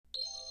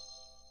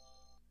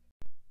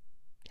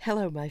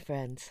Hello, my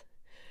friends.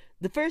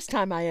 The first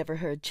time I ever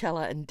heard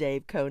Chela and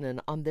Dave Conan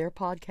on their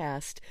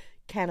podcast,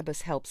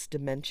 Cannabis Helps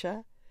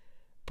Dementia,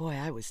 boy,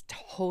 I was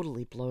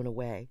totally blown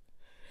away.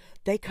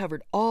 They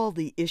covered all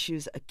the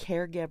issues a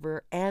caregiver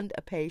and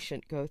a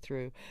patient go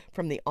through,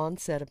 from the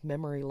onset of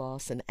memory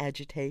loss and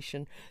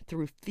agitation,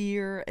 through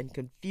fear and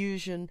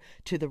confusion,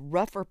 to the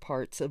rougher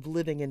parts of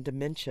living in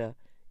dementia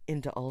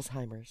into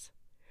Alzheimer's.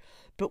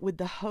 But with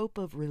the hope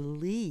of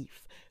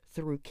relief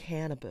through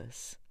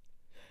cannabis.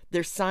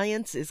 Their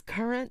science is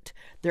current,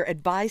 their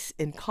advice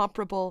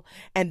incomparable,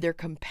 and their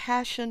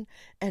compassion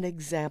an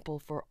example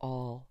for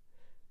all.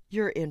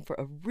 You're in for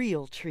a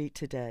real treat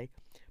today.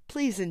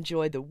 Please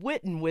enjoy the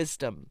wit and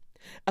wisdom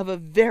of a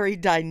very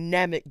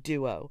dynamic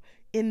duo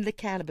in the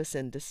cannabis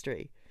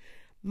industry.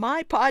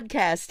 My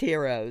podcast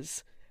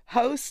heroes,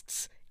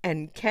 hosts,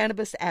 and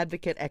cannabis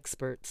advocate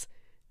experts,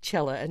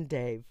 Chela and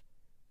Dave,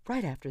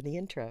 right after the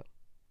intro.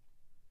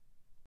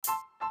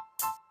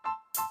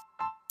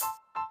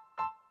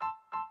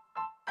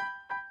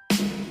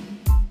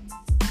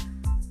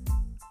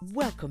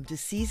 Welcome to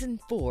Season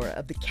 4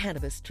 of the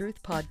Cannabis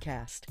Truth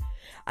Podcast.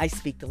 I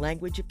speak the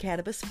language of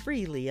cannabis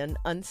freely and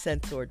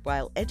uncensored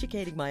while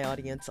educating my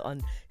audience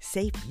on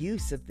safe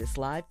use of this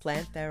live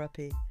plant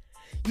therapy.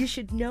 You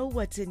should know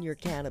what's in your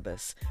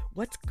cannabis,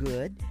 what's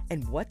good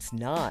and what's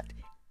not,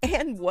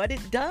 and what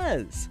it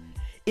does.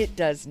 It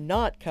does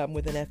not come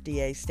with an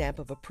FDA stamp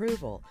of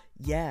approval,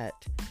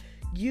 yet.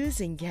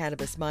 Using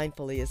cannabis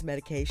mindfully as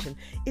medication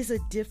is a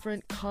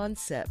different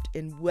concept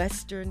in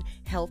Western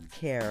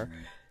healthcare,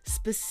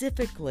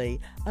 specifically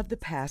of the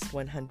past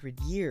 100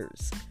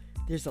 years.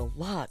 There's a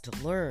lot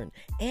to learn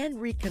and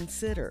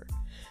reconsider.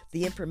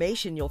 The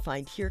information you'll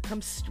find here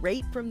comes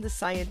straight from the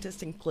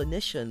scientists and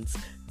clinicians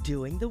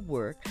doing the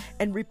work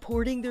and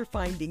reporting their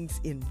findings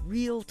in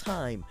real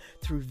time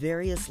through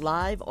various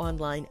live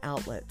online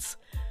outlets.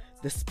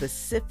 The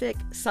specific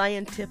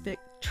scientific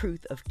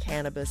truth of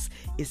cannabis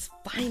is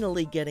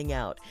finally getting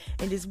out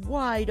and is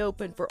wide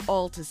open for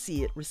all to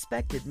see at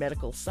respected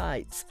medical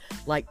sites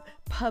like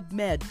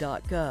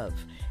PubMed.gov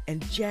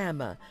and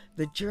JAMA,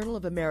 the Journal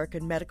of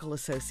American Medical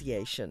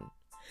Association.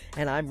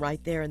 And I'm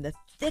right there in the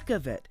thick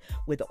of it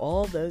with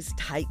all those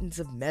titans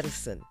of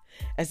medicine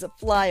as a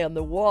fly on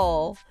the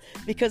wall,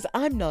 because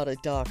I'm not a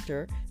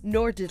doctor,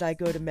 nor did I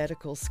go to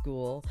medical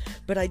school,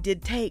 but I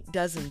did take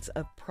dozens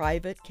of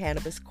private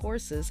cannabis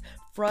courses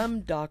from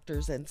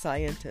doctors and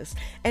scientists,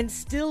 and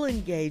still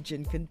engage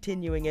in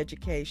continuing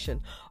education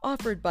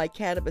offered by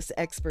cannabis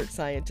expert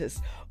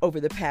scientists over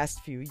the past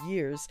few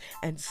years,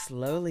 and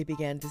slowly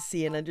began to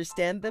see and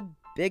understand the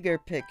bigger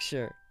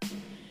picture.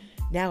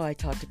 Now I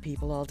talk to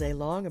people all day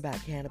long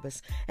about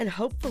cannabis and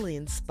hopefully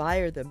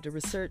inspire them to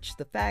research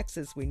the facts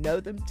as we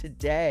know them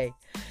today.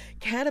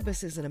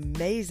 Cannabis is an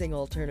amazing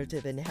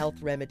alternative in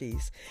health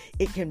remedies.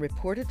 It can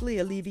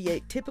reportedly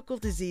alleviate typical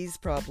disease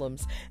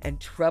problems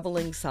and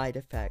troubling side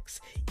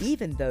effects,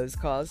 even those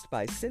caused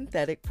by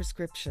synthetic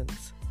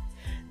prescriptions.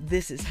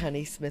 This is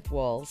Honey Smith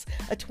Walls,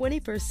 a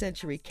 21st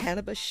century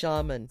cannabis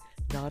shaman,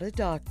 not a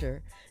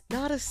doctor,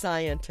 not a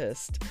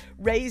scientist,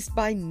 raised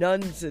by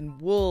nuns and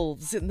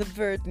wolves in the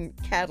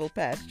verdant cattle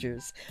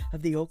pastures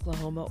of the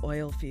Oklahoma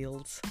oil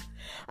fields.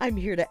 I'm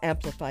here to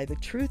amplify the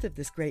truth of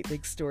this great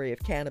big story of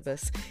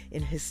cannabis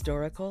in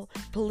historical,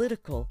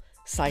 political,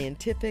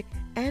 scientific,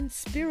 and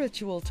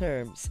spiritual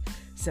terms,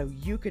 so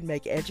you can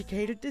make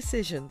educated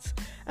decisions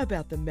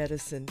about the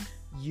medicine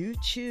you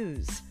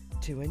choose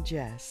to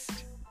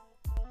ingest.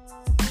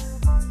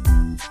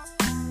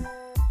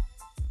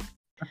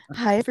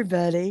 Hi,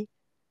 everybody.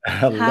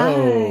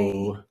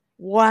 Hello. Hi.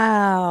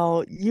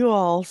 Wow, you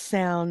all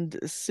sound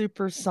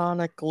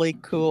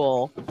supersonically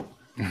cool.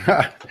 I'm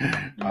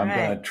right.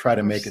 going to try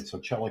to make it so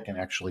Chela can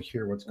actually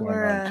hear what's going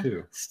on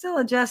too. Still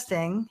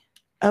adjusting.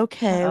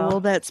 Okay, Uh-oh. well,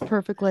 that's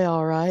perfectly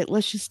all right.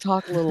 Let's just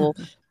talk a little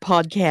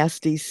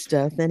podcasty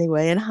stuff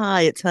anyway. And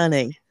hi, it's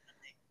Honey.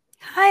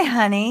 Hi,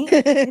 honey.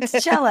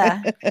 It's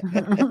Chela.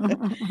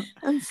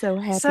 I'm so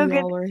happy So good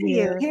y'all are to see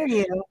here. you. Hear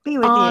you. Be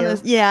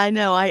with you. Yeah, I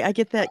know. I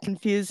get that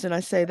confused, and I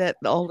say that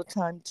all the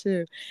time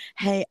too.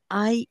 Hey,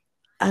 I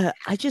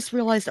just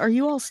realized, are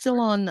you all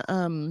still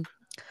on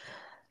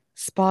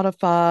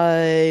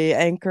Spotify,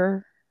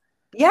 Anchor?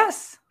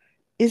 Yes.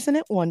 Isn't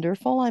it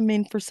wonderful? I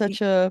mean, for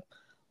such a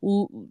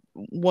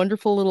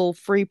wonderful little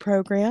free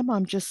program,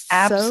 I'm just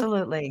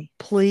Absolutely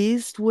so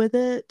pleased with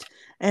it.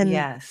 And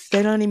yes,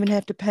 they don't even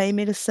have to pay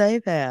me to say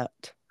that.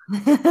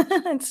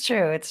 It's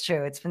true. It's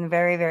true. It's been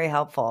very, very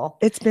helpful.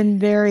 It's been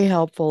very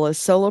helpful as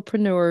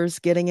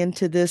solopreneurs getting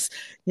into this,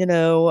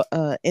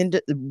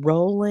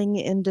 rolling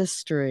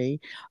industry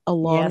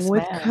along Yes,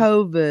 with ma'am.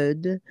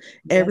 COVID. Yes,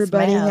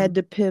 Everybody ma'am. had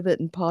to pivot,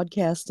 and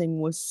podcasting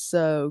was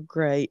so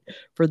great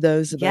for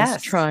those of us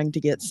Yes. trying to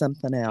get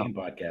something out. And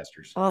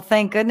podcasters. Well,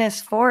 thank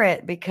goodness for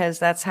it, because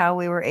that's how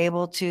we were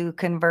able to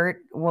convert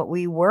what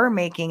we were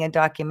making a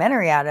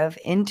documentary out of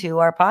into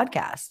our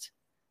podcast.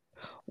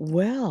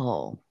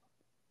 Well,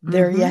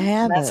 there you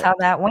have That's it. how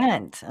that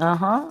went.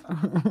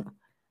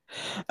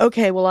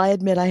 Okay, well, I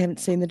admit I haven't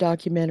seen the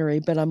documentary,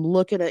 but I'm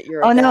looking at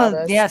your Oh About no,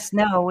 Us. yes,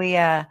 no, we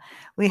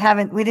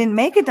didn't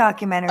make a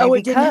documentary Oh,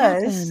 it didn't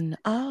because happen.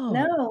 Oh,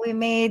 no, we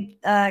made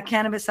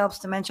Cannabis Helps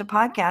Dementia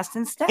podcast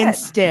instead.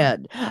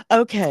 instead.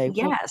 Okay,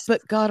 well, Yes.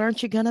 but God,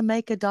 aren't you going to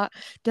make a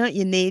don't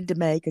you need to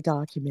make a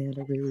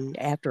documentary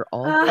after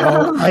all this?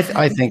 Well, Um,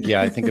 I think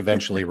yeah, I think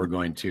eventually we're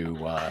going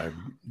to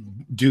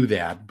do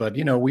that. But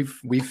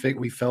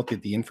we felt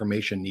that the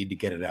information need to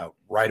get it out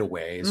right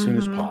away as soon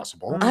as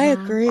possible. I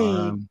mhm. agree.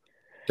 Um,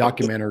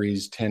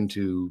 Documentaries tend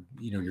to,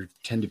 you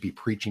tend to be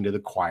preaching to the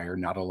choir.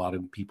 Not a lot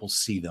of people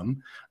see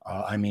them.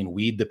 I mean,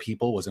 Weed the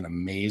People was an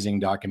amazing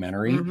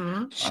documentary.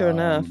 Mhm. Sure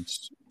enough.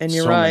 And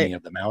you're So right. many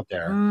of them out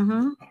there.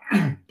 Mhm.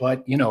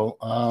 But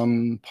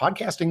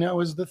podcasting now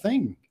is the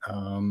thing.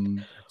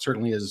 It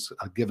certainly has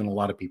given a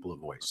lot of people a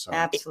voice. So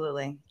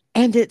Absolutely.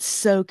 And it's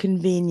so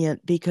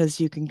convenient because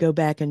you can go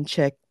back and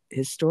check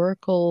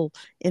historical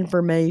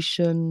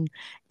information,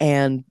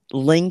 and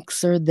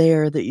links are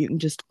there that you can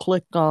just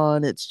click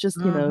on. It's just,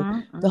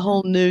 Mhm. the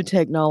whole Mhm. new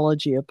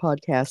technology of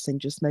podcasting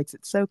just makes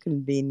it so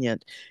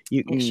convenient.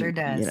 You It sure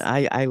can, does.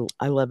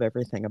 I love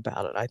everything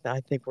about it. I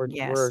think we're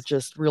Yes.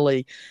 just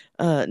really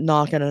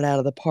knocking it out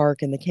of the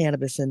park in the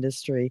cannabis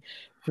industry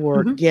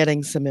for Mhm.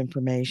 getting some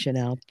information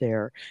out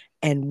there.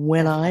 And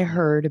when I Definitely.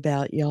 heard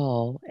about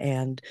y'all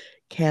and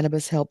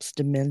Cannabis Helps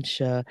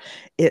Dementia,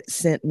 it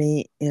sent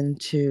me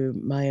into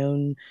my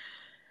own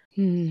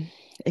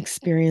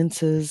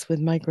experiences with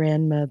my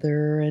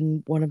grandmother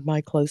and one of my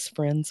close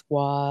friends'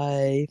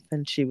 wife,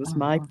 and she was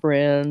my Mhm.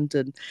 friend,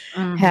 and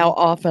how Mhm.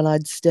 often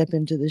I'd step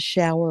into the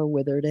shower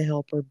with her to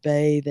help her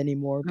bathe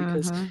anymore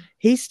because Mhm.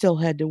 he still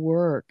had to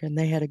work, and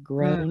they had a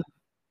Mm.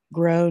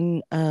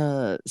 grown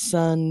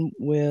son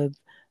with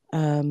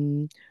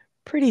um,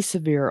 pretty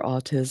severe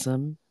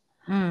autism.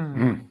 Mm.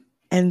 mm,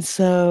 And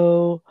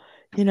so,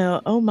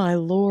 oh my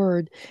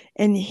Lord.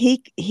 And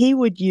he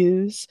would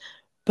use,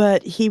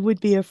 but he would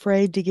be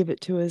afraid to give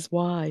it to his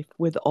wife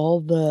with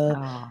all the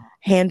Oh.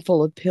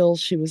 handful of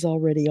pills she was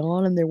already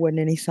on, and there wasn't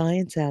any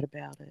science out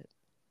about it.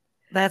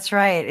 That's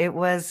right. It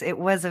was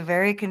a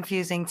very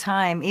confusing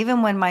time.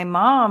 Even when my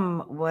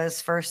mom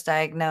was first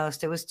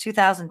diagnosed, it was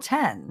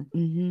 2010.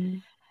 Mm-hmm.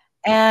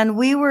 And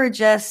we were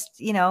just,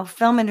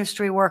 film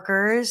industry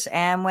workers.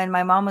 And when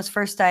my mom was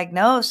first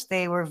diagnosed,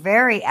 they were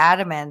very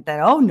adamant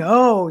that, oh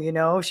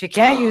no, she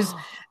can't use it's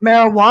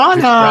bad for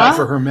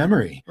marijuana. her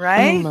memory. Oh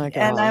Right. my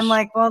And I'm gosh.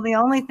 like, well, the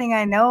only thing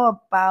I know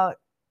about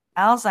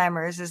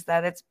Alzheimer's is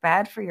that it's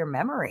bad for your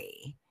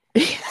memory.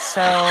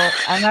 So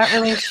I'm not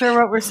really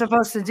sure what we're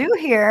supposed to do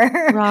here.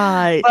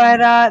 Right.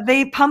 But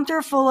they pumped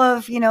her full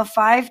of,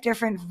 5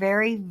 different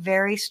very,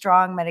 very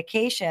strong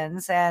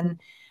medications.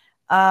 And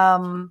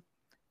um,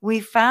 we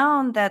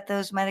found that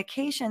those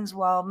medications,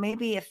 while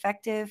maybe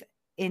effective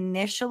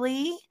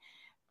initially,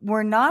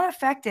 were not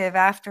effective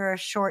after a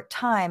short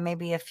time,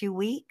 maybe a few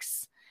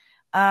weeks.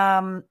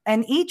 And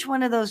each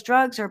one of those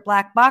drugs are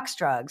black box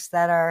drugs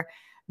that are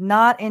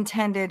not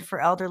intended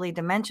for elderly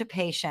dementia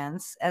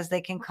patients, as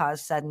they can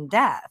cause sudden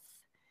death.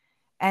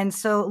 And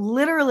so,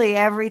 literally,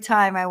 every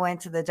time I went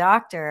to the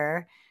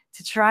doctor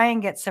to try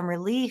and get some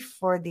relief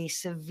for the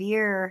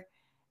severe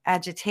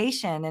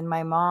agitation in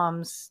my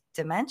mom's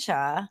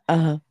dementia,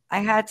 Uh-huh. I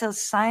had to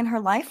sign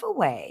her life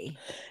away.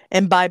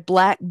 And by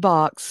black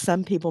box,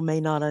 some people may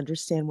not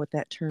understand what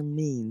that term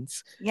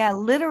means. Yeah,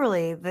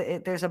 literally,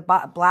 there's a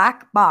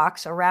black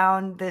box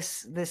around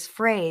this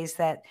phrase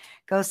that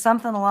goes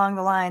something along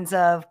the lines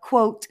of,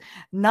 quote,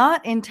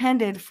 not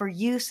intended for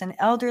use in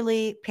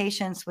elderly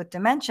patients with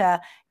dementia,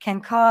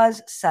 can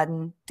cause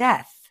sudden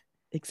death.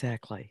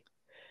 Exactly.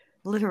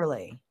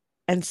 Literally.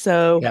 And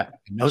so Yeah,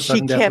 no she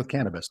sudden death with kept,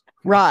 cannabis.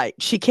 right,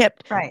 she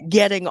kept Right.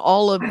 getting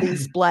all of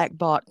these black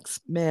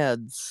box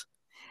meds.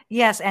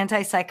 Yes,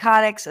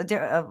 antipsychotics,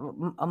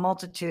 a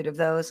multitude of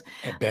those,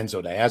 And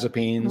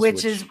benzodiazepines,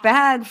 which is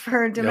bad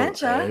for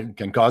dementia.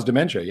 can cause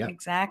dementia. Yeah,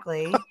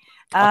 Exactly.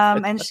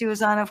 And she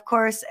was on, of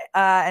course,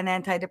 an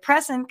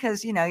antidepressant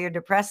because, you're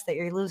depressed that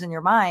you're losing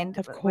your mind,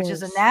 Of which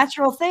is a course.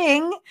 natural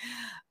thing.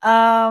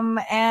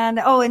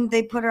 And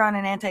they put her on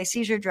an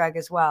anti-seizure drug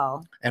as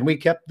well. and we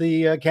kept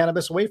the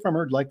cannabis away from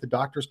her, like the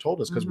doctors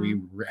told us, because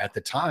at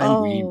the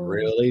time we Oh,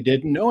 really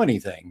didn't know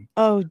anything.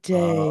 oh, Uh,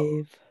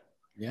 Dave.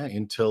 yeah,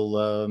 until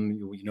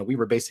we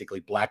were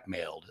basically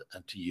blackmailed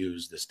to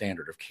use the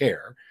standard of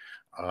care,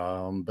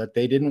 but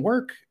they didn't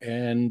work,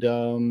 and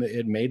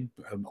it made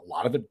a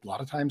lot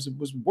of times it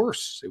was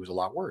worse. It was a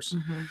lot worse.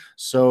 Mhm.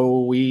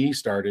 So we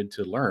started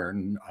to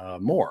learn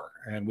more,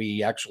 and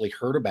we actually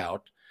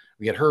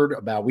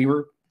we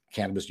were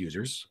cannabis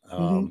users,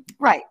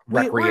 Right.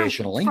 We're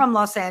recreationally. from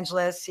Los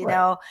Angeles.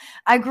 Right.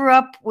 I grew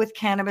up with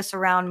cannabis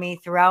around me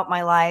throughout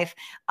my life.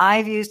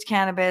 I've used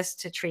cannabis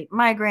to treat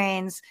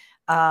migraines,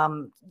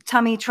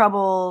 tummy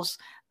troubles,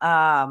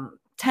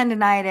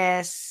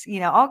 tendonitis,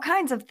 all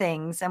kinds of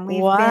things. And we've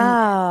been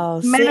Wow.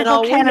 See, and medical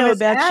all we know cannabis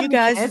about you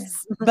guys is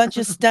advocates. a bunch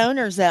of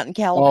stoners out in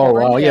Oh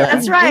well, yeah. California.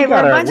 That's right. We're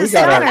a bunch of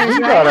stoners, We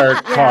got our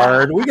right?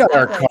 card. We got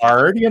our Exactly.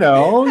 card. That's what you do.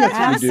 You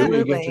get your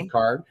Absolutely.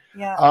 card.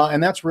 Yeah.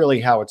 And that's really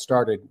how it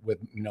started with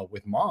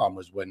with Mom,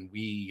 was when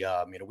we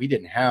we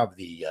didn't have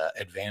the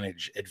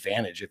advantage,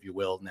 if you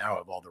will, now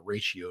of all the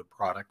ratioed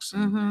products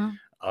and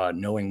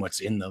knowing what's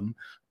in them.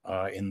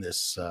 In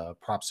this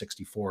Prop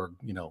 64,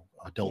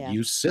 adult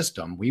use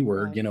system, we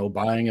were,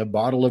 buying a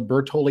bottle of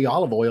Bertolli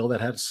olive oil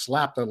that had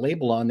slapped a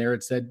label on there.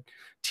 It said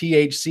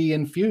THC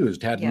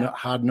infused. Had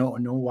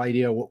no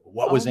idea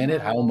what was in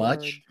it, how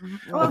much.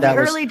 Well, the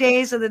early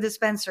days of the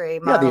dispensary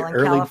model in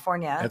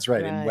California. That's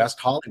right. In West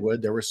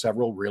Hollywood, there were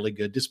several really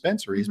good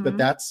dispensaries, but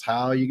that's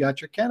how you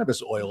got your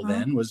cannabis oil.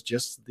 Then was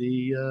just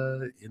the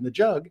in the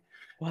jug,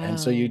 and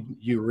so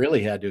you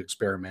really had to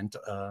experiment.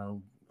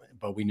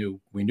 But we knew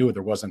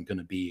there wasn't going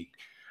to be.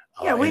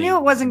 We knew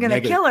it wasn't going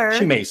to kill her.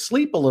 She may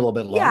sleep a little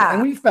bit longer,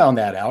 and we found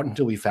that out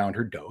until we found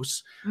her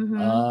dose.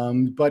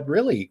 But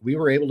really, we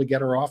were able to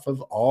get her off of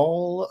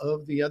all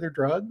of the other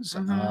drugs.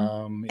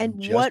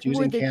 And just what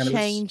using were the cannabis.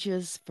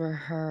 changes for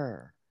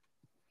her?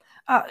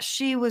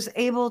 She was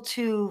able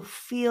to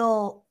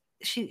feel.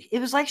 It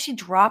was like she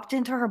dropped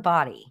into her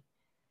body,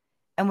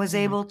 and was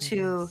able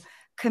to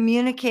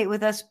communicate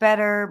with us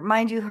better.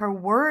 Mind you, her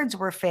words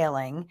were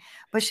failing,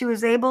 but she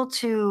was able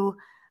to.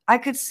 I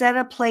could set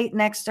a plate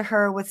next to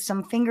her with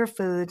some finger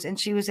foods, and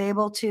she was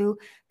able to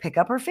pick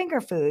up her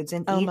finger foods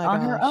and eat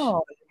on her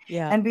own.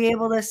 And be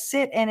able to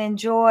sit and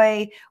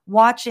enjoy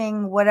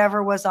watching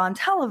whatever was on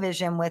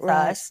television with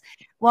us.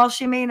 While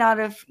she may not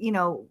have,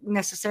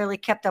 necessarily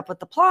kept up with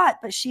the plot,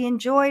 but she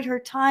enjoyed her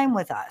time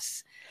with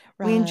us.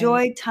 We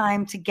enjoyed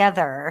time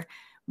together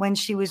when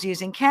she was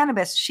using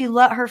cannabis.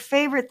 Her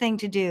favorite thing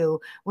to do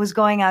was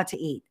going out to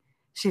eat.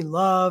 She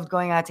loved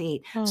going out to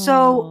eat. Aww.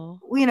 So,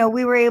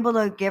 we were able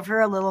to give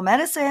her a little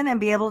medicine and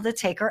be able to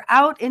take her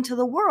out into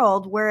the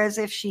world. Whereas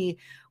if she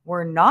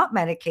were not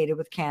medicated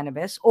with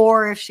cannabis,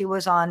 or if she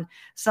was on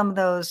some of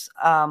those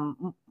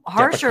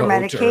harsher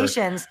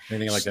medications,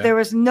 like there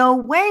was no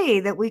way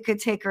that we could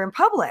take her in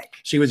public.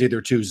 She was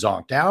either too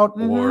zonked out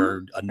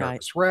or a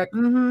nervous wreck.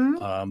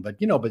 But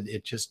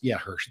it just,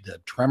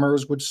 the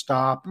tremors would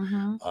stop.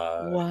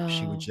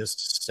 She would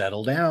just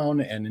settle down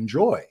and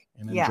enjoy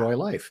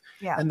life.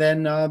 And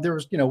then there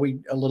was,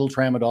 a little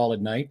tramadol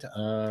at night,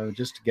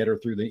 just to get her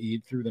through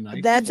the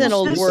night. That's an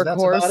old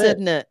workhorse,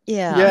 isn't it?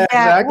 Yeah,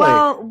 exactly.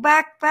 Well,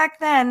 back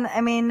then,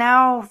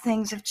 now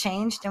things have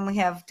changed and we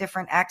have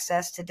different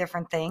access to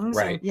different things.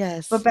 Right.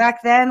 Yes. But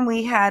back then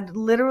we had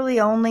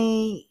literally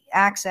only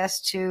access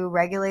to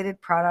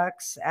regulated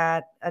products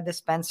at a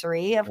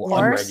dispensary, of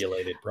course.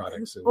 Unregulated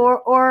products.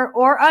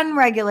 Or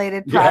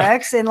unregulated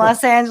products in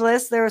Los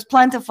Angeles. There was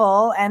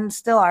plentiful and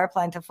still are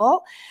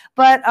plentiful.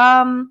 But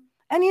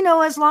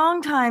as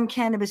longtime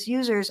cannabis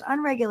users,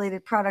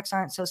 unregulated products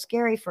aren't so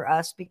scary for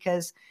us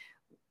because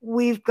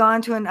we've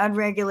gone to an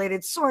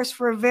unregulated source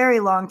for a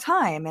very long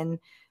time. And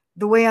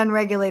the way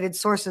unregulated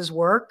sources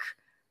work,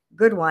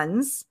 good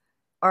ones,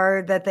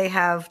 are that they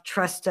have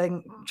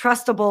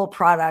trustable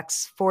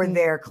products for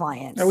their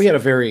clients. Now, we had a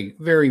very,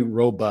 very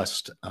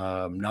robust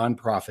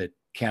nonprofit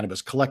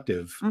cannabis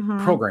collective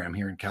program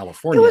here in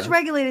California. It was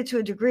regulated to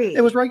a degree.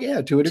 It was to a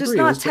degree. Just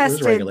not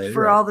tested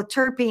for all the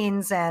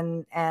terpenes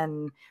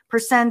and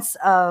percents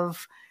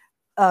of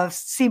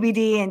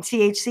CBD and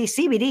THC.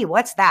 CBD,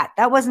 what's that?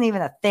 That wasn't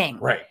even a thing.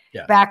 Right.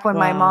 Yeah. Back when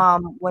my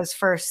mom was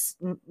first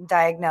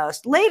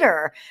diagnosed.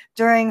 Later,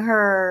 during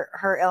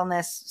her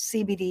illness,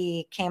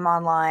 CBD came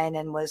online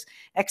and was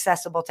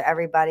accessible to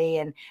everybody.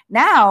 And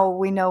now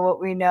we know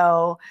what we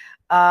know,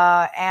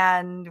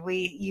 and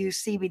we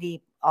use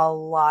CBD a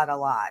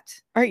lot.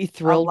 Aren't you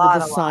thrilled with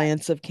the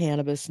science of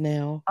cannabis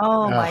now?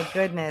 Oh my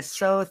goodness.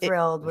 So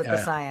thrilled with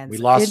the science. We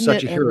lost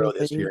such a hero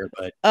this year,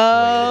 but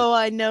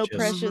I know,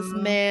 precious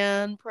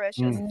man,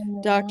 precious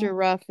Dr.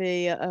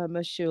 Rafi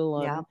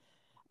Mashulan. Yeah.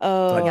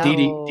 Oh,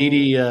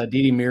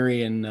 Didi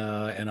Miri and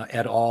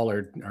et al.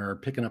 are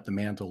picking up the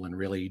mantle and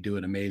really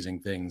doing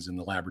amazing things in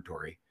the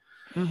laboratory.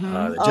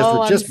 I'm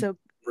so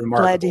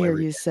glad to hear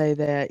you say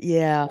that.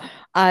 Yeah.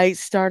 I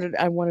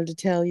wanted to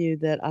tell you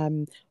that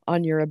I'm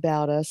on your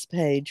About Us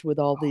page with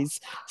all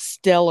these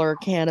stellar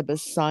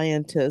cannabis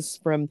scientists,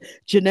 from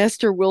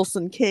Janester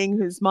Wilson King,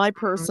 who's my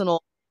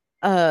personal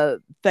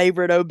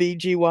favorite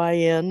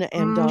OBGYN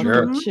and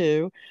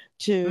doctor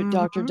to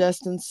Dr.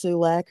 Dustin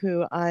Sulak,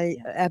 who I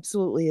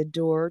absolutely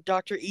adore,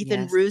 Dr.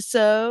 Ethan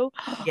Russo.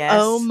 Yes.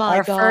 Oh my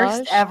Our gosh.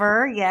 First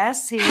ever.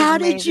 Yes. How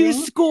did you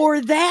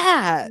score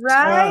that?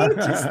 Right.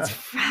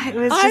 It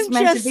was just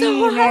meant to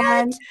be,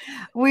 man.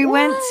 We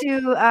went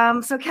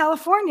to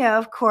California,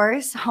 of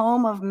course,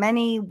 home of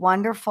many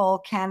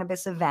wonderful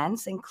cannabis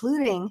events,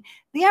 including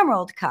the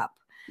Emerald Cup.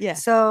 Yeah.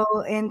 So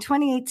in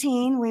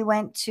 2018, we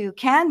went to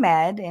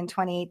CanMed in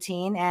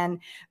 2018 and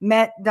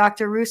met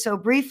Dr. Russo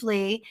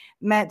briefly,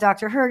 met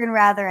Dr.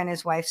 Hergenrather and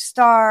his wife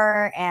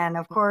Star, and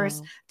of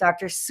course,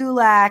 Dr.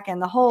 Sulak and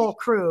the whole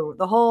crew,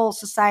 the whole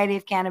Society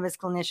of Cannabis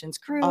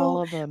Clinicians crew.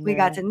 All of them. We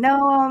got to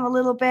know them a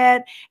little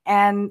bit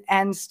and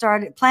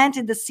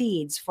planted the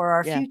seeds for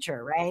our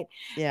future, right?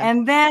 Yeah.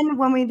 And then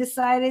when we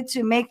decided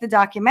to make the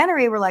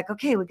documentary, we're like,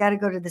 okay, we got to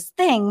go to this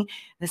thing,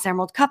 this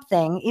Emerald Cup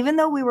thing. Even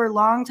though we were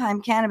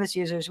longtime cannabis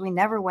users, we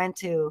never went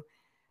to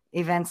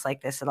events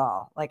like this at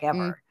all, like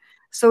ever.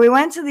 So we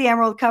went to the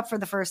Emerald Cup for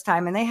the first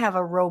time, and they have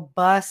a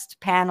robust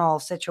panel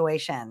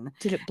situation.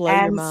 Did it blow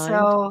your mind?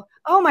 So,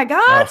 oh my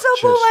God,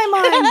 blew my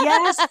mind.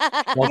 Yes.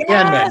 Well,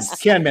 yes.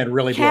 CanMed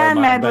really blew our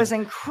mind. CanMed was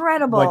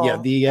incredible. But yeah,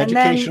 the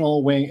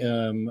educational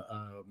wing,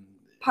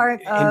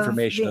 part of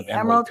information the of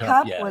Emerald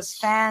Cup was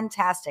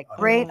fantastic.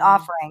 Great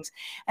offerings.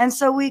 And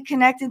so we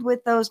connected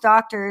with those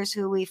doctors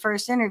who we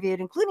first interviewed,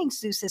 including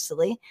Sue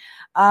Sicily.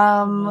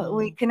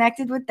 We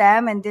connected with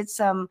them and did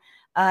some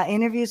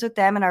interviews with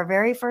them. And our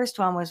very first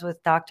one was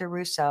with Dr.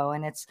 Russo.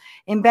 And it's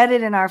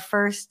embedded in our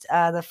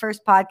the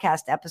first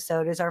podcast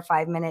episode is our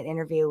 5-minute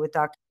interview with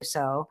Dr.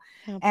 Russo.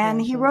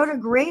 And he wrote a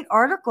great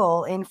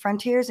article in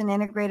Frontiers in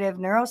Integrative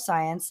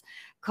Neuroscience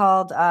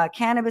called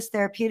Cannabis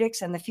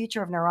Therapeutics and the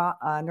Future of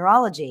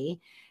Neurology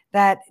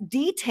that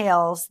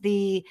details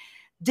the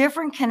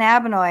different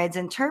cannabinoids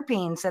and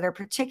terpenes that are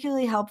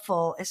particularly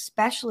helpful,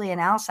 especially in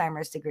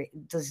Alzheimer's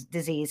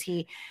disease.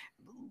 He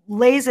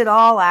lays it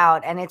all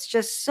out, and it's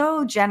just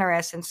so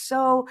generous and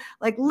so,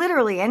 like,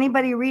 literally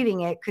anybody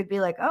reading it could be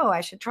like, oh,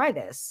 I should try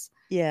this.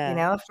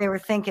 Yeah. If they were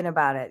thinking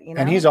about it,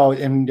 And he's always,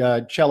 and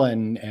Chela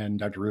and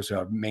Dr. Russo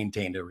have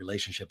maintained a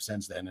relationship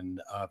since then.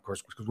 And of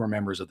course, because we're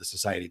members of the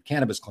Society of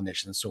Cannabis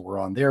Clinicians, so we're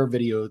on their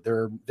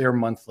their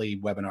monthly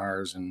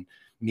webinars and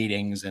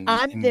meetings, and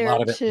I'm there a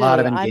lot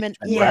of engagement.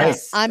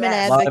 I'm an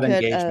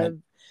advocate of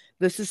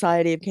the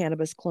Society of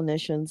Cannabis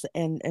Clinicians,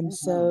 and am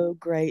so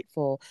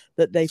grateful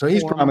that they. So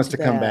he's promised to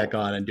come back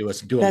on and do a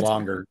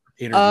longer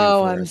interview.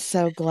 Oh, I'm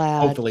so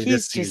glad. Hopefully he's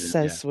this just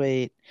season, so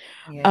sweet.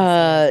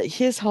 Yes,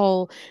 his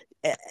whole.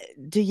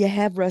 Do you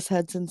have Russ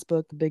Hudson's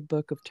book, The Big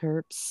Book of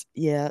Terps,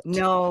 yet?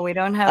 No, we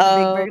don't have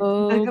the Big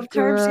Book of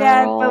Terps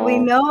yet, but we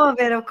know of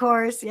it, of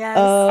course. Yes.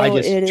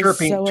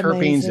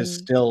 Terpenes is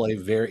still a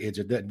very.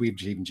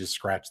 We've even just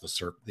scratched the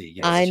tip of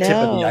the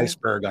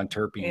iceberg on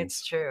terpenes.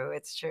 It's true.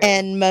 It's true.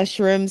 And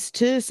mushrooms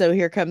too. So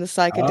here come the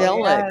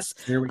psychedelics.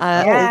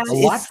 A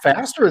lot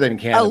faster than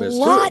cannabis. A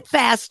lot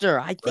faster.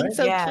 I think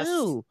so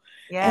too.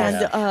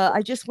 Yes. And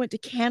I just went to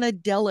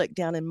Cannadelic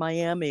down in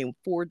Miami,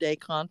 4-day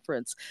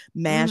conference,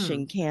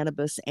 mashing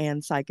cannabis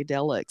and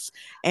psychedelics.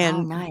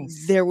 And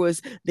there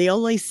was the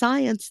only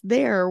science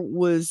there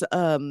was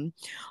on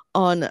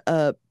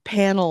a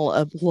panel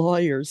of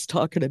lawyers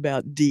talking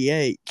about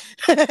D8.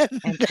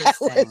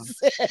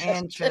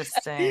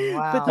 Interesting.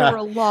 Wow. But there were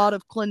a lot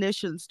of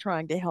clinicians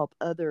trying to help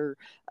other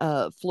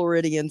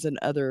Floridians and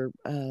other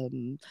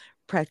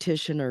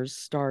practitioners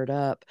start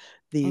up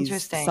these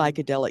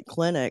psychedelic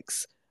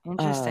clinics.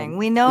 Interesting.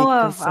 We know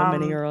of so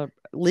many are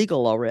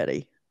legal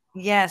already.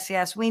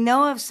 Yes. We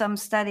know of some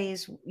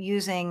studies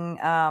using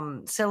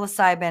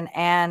psilocybin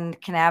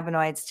and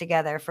cannabinoids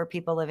together for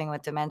people living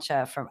with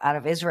dementia out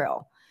of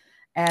Israel.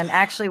 And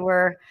actually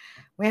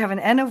we have an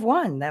N of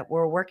 1 that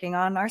we're working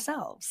on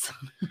ourselves.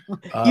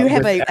 You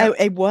have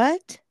a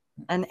what?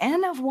 An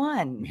N of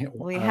 1.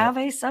 We have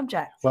a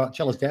subject. Well,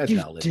 Chela's dad's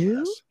now living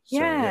with us. So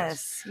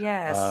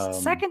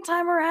yes. Second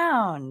time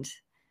around.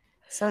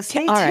 So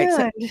stay tuned. Right,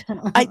 so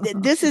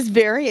this is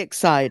very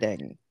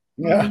exciting.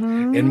 Yeah,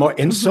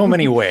 in so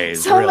many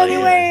ways. Many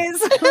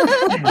ways.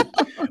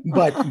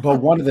 but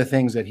one of the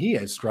things that he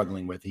is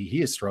struggling with,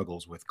 he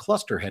struggles with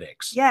cluster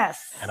headaches.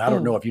 Yes. And I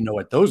don't know if you know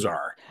what those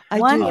are.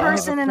 One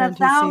person in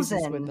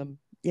 1,000 with them.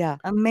 Yeah.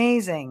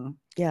 Amazing.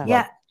 Yeah.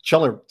 Yeah.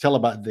 Tell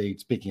about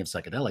speaking of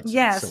psychedelics.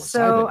 Yes.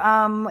 So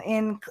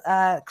in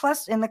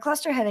the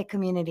cluster headache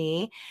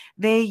community,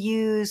 they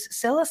use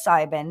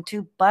psilocybin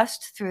to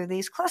bust through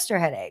these cluster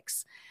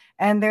headaches.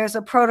 And there's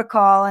a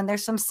protocol and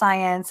there's some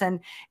science, and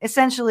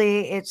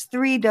essentially it's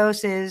 3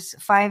 doses,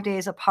 5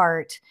 days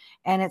apart,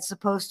 and it's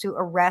supposed to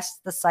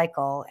arrest the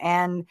cycle.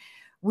 And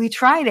we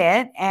tried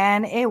it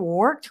and it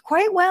worked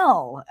quite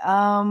well.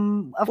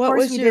 Of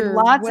course, we did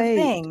lots of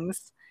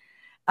things.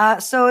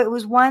 So it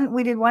was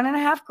we did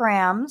 1.5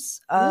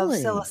 grams of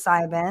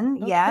psilocybin.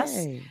 Okay.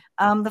 Yes.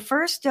 The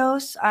first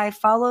dose, I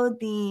followed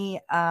the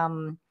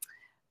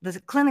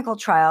clinical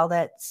trial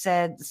that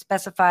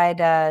specified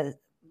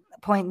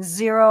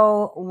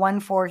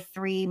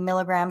 0.0143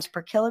 milligrams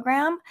per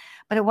kilogram,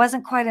 but it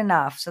wasn't quite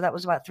enough. So that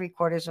was about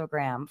 3/4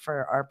 gram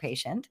for our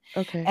patient.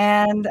 Okay.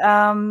 And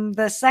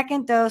the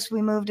second dose,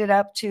 we moved it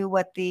up to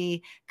what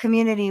the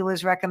community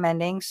was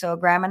recommending. So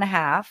 1.5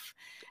 grams.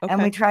 Okay.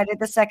 And we tried it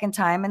the second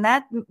time, and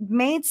that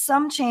made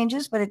some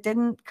changes, but it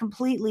didn't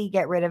completely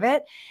get rid of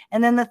it.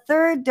 And then the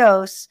third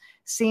dose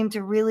seemed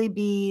to really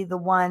be the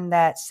one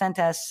that sent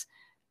us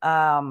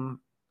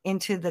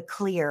into the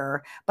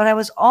clear. But I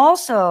was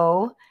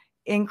also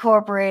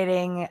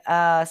incorporating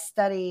a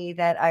study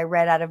that I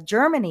read out of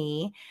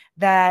Germany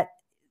that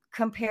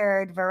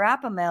compared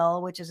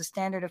verapamil, which is a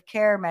standard of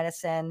care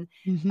medicine,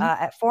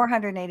 at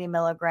 480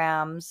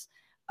 milligrams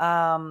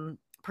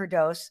per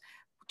dose,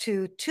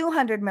 to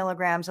 200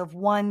 milligrams of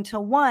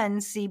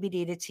 1-to-1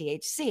 CBD to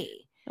THC.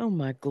 Oh,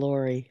 my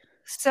glory.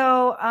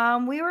 So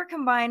we were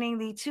combining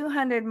the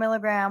 200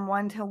 milligram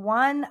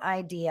 1-to-1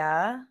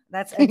 idea,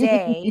 that's a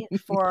day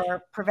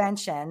for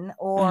prevention,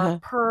 or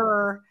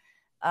per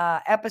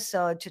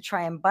episode to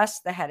try and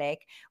bust the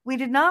headache. We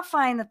did not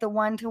find that the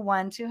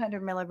 1-to-1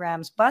 200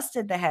 milligrams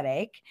busted the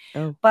headache,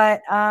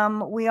 but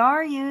we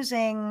are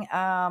using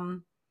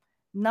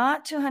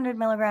not 200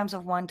 milligrams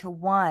of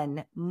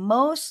 1-to-1,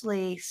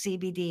 mostly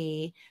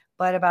CBD,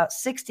 but about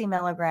 60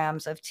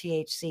 milligrams of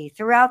THC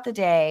throughout the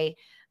day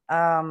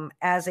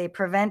as a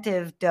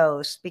preventive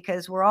dose,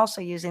 because we're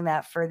also using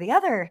that for the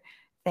other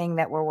thing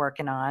that we're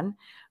working on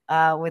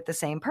with the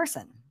same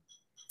person.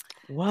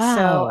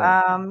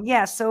 Wow.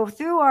 So, so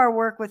through our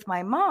work with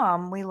my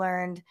mom, we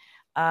learned,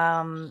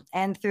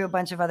 and through a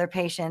bunch of other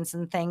patients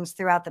and things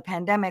throughout the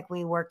pandemic,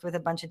 we worked with a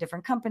bunch of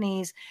different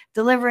companies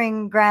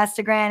delivering grass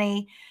to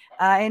granny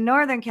in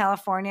Northern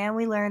California. And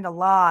we learned a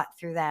lot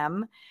through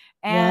them.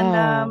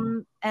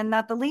 And, and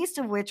not the least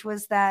of which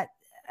was that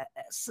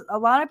a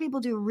lot of people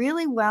do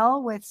really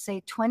well with,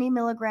 say, 20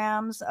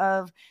 milligrams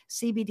of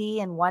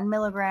CBD and 1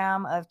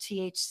 milligram of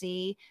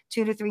THC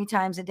 2 to 3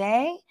 times a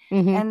day.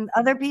 And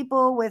other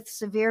people with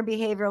severe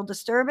behavioral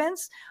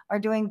disturbance are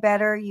doing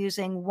better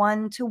using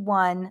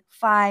 1-to-1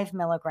 5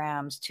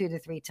 milligrams 2 to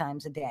 3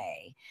 times a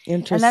day.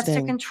 Interesting. And that's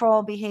to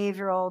control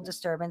behavioral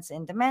disturbance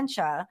in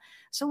dementia.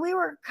 So we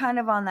were kind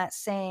of on that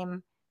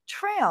same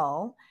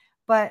trail,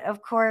 but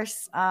of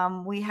course,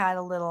 we had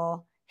a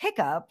little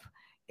hiccup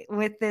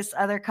with this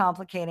other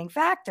complicating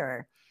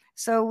factor.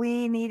 So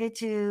we needed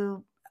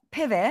to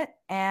pivot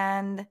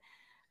and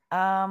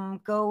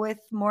go with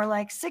more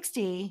like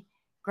 60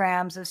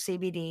 grams of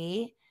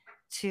CBD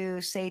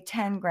to, say,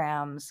 10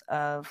 grams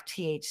of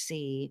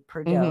THC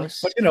per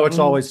dose. But it's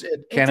always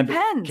cannabis.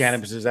 Depends.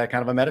 Cannabis is that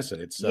kind of a medicine.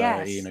 It's you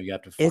have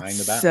to find it's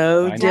the balance.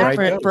 So find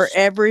different right for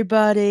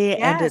everybody,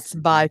 and Yes. it's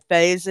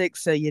biphasic,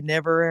 so you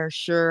never are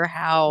sure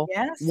how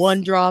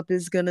one drop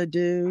is going to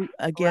do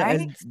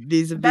again.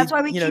 Vis-a-vis, that's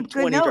why we keep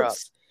 20 good notes.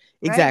 drops.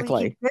 Right?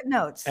 Exactly. We keep good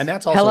notes. And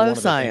that's also Hello, one of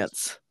the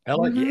science. Things.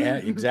 Yeah,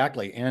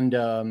 exactly.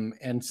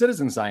 And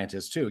citizen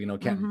scientists too.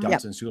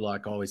 Dunstan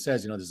Sulak always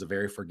says, this is a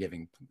very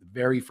forgiving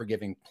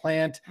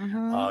plant.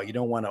 You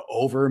don't want to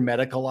over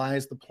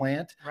medicalize the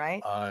plant.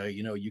 Right.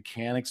 You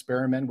can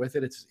experiment with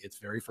it. It's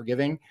very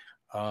forgiving.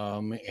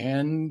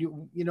 And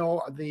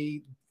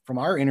from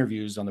our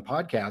interviews on the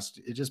podcast,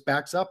 it just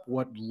backs up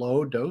what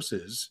low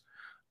doses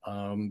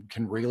can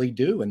really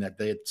do, and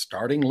that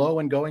starting low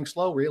and going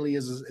slow really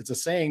it's a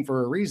saying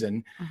for a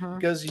reason,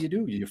 because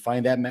you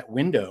find that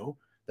window,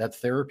 that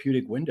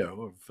therapeutic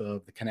window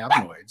of the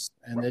cannabinoids,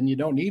 and then you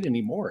don't need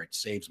any more. It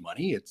saves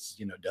money. It's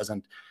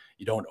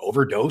you don't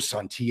overdose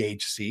on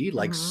THC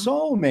like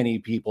so many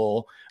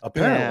people,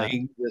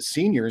 apparently. The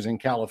seniors in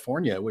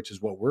California, which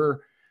is what we're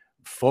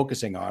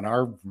focusing on,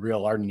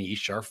 our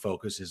niche, our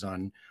focus is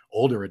on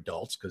older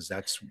adults, because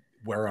that's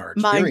where our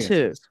experience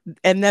is.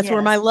 And that's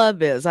where my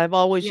love is. I've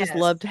always just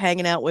loved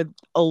hanging out with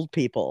old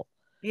people.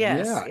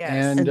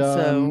 And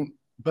so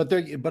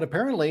but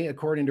apparently,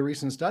 according to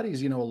recent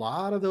studies, a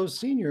lot of those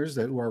seniors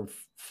that are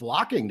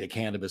flocking to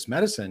cannabis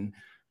medicine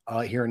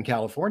here in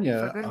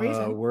California,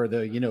 where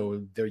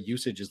their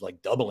usage is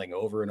like doubling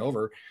over and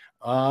over,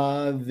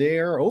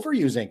 they're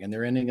overusing and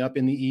they're ending up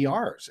in the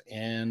ERs,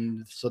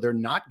 and so they're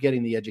not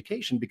getting the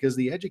education because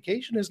the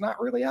education is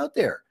not really out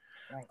there.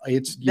 Right.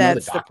 It's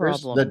the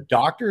problem. The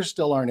doctors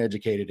still aren't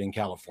educated in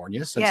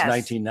California. Since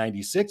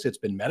 1996, it's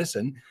been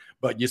medicine,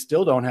 but you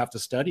still don't have to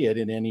study it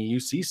in any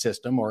UC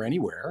system or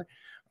anywhere.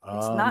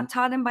 It's not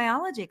taught in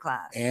biology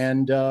class.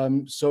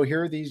 And so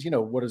here are these,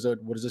 what does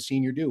a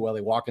senior do? Well,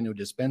 they walk into a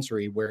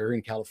dispensary where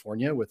in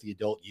California with the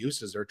adult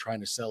uses, they're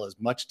trying to sell as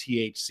much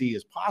THC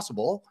as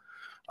possible.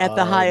 At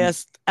the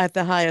highest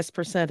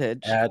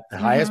percentage. At the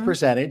highest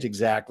percentage,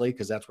 exactly,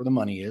 because that's where the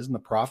money is and the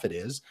profit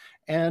is.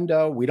 And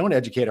we don't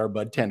educate our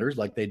bud tenders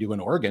like they do in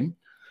Oregon.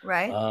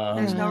 Right.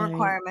 There's no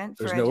requirement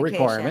for education. There's no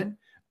requirement.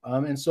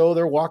 And so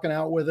they're walking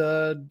out with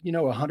a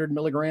 100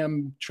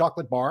 milligram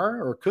chocolate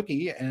bar or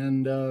cookie,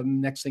 and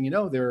next thing you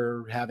know,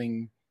 they're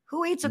having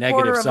who eats a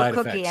quarter of a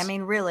cookie? Effects. I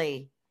mean,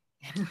 really.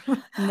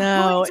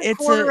 No,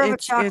 it's a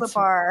chocolate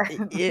bar.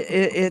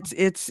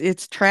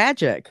 It's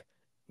tragic.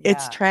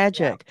 It's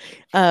tragic.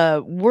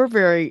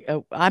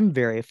 I'm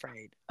very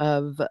afraid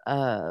of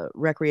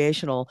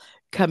recreational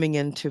coming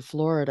into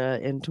Florida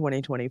in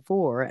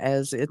 2024,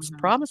 as it's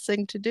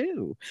promising to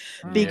do,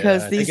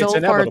 because these old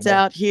farts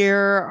out here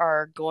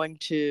are going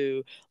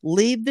to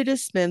leave the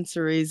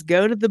dispensaries,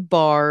 go to the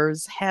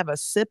bars, have a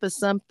sip of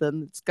something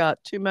that's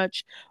got too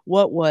much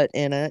what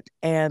in it,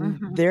 and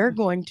they're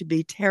going to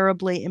be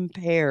terribly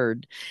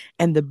impaired.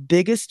 And the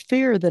biggest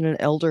fear that an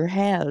elder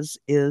has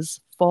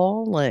is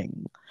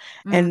falling.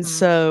 And Mhm.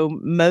 so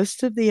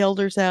most of the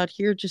elders out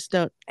here just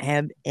don't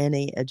have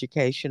any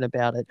education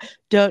about it,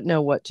 don't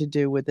know what to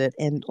do with it.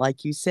 And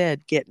like you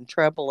said, get in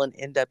trouble and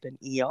end up in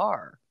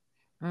ER.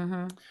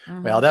 Mhm.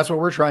 Well, Mhm. that's what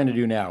we're trying to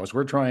do now is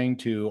we're trying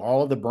to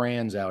all of the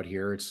brands out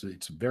here.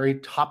 It's very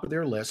top of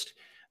their list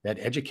that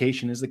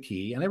education is the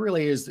key, and it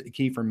really is the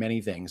key for many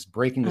things,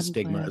 breaking the I'm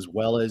stigma glad. as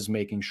well as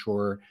making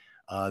sure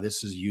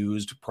this is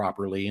used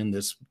properly in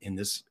this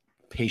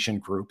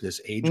patient group, this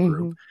age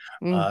group,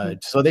 Mhm.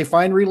 Mhm. so they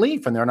find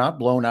relief and they're not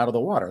blown out of the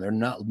water. They're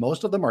not.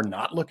 Most of them are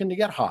not looking to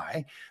get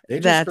high. They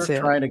just are That's it.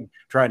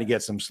 trying to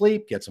get some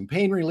sleep, get some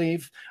pain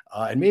relief,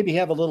 and maybe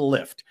have a little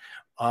lift.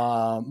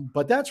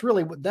 But that's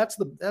really that's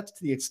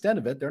the extent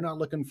of it. They're not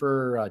looking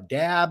for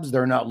dabs.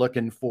 They're not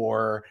looking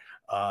for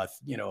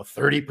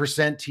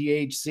 30%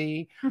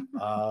 THC.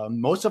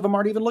 Most of them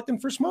aren't even looking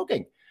for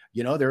smoking.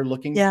 They're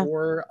looking Yeah.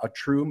 for a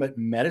true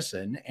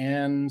medicine,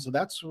 and so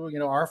that's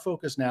our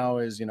focus now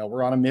is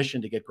we're on a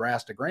mission to get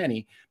grass to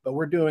granny, but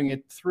we're doing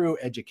it through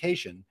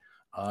education.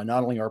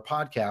 Not only our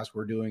podcast,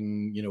 we're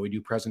doing we do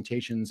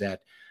presentations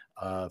at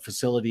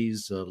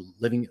facilities,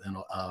 living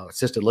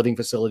assisted living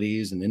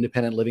facilities and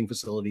independent living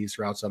facilities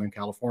throughout Southern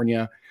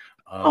California.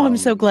 Oh, I'm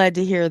so Um, glad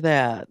to hear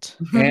that.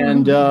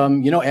 and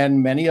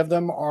and many of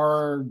them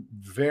are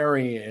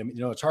very,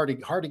 it's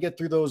hard to get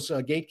through those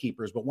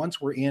gatekeepers. But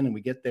once we're in and we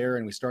get there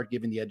and we start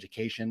giving the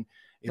education,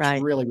 it's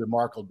Right. really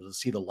remarkable to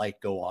see the light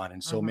go on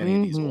in so many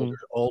of these Mhm.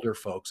 older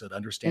folks that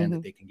understand that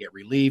Mhm. they can get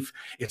relief.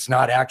 It's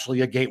not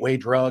actually a gateway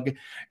drug,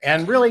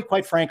 and really,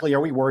 quite frankly,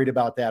 are we worried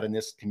about that in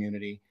this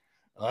community?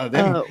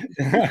 Then Uh,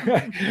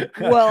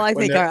 well,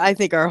 when they're I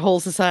think our whole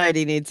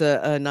society needs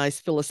a nice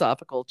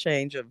philosophical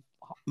change of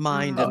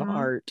mind and oh, Mhm.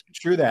 heart.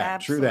 true that.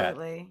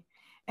 Absolutely.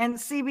 And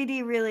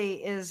CBD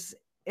really is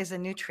a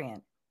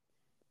nutrient.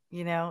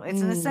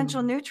 It's an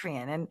essential Mm.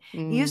 nutrient, and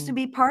it used to Mm.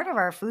 be part of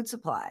our food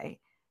supply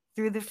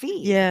through the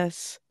feed.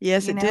 Yes.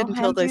 Yes, it did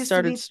until Hemp they used to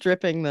started be.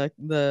 stripping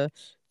the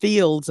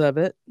fields of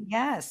it.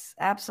 Yes,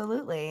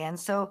 absolutely. And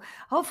so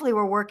hopefully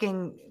we're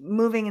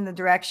moving in the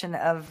direction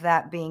of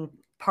that being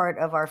part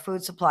of our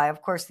food supply.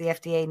 Of course, the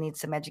FDA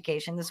needs some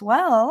education as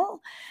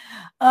well.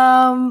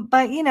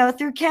 But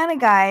through Canna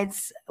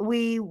Guides,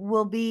 we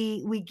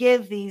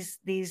give these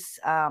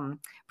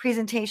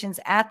presentations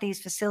at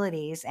these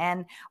facilities,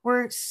 and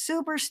we're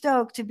super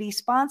stoked to be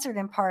sponsored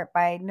in part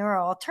by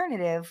Neuro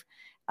Alternative,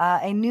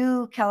 a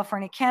new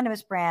California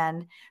cannabis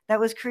brand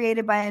that was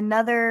created by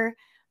another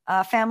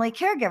family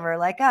caregiver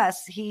like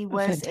us. He Oh,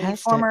 was a fantastic.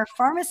 former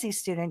pharmacy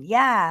student.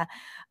 Yeah.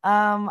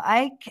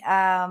 Ike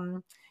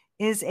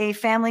is a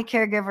family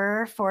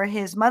caregiver for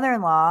his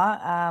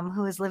mother-in-law,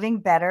 who is living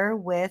better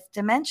with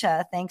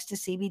dementia thanks to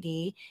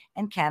CBD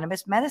and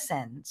cannabis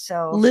medicine.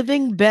 So,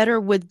 Living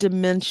better with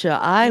dementia.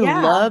 I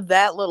yeah, love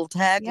that little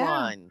yeah.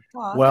 tagline.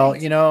 Oh, Well,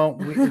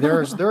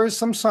 thanks. there is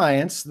some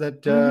science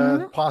that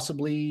Mm-hmm.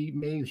 possibly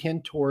may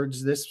hint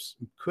towards this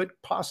could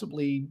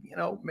possibly, I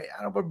don't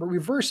know,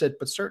 reverse it,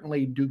 but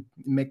certainly do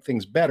make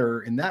things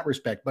better in that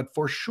respect. But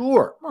for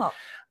sure, Well,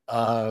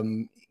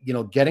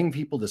 getting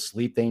people the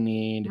sleep they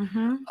need,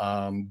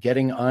 mm-hmm,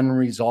 getting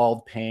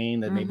unresolved pain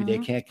that maybe they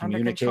mm-hmm. can't Under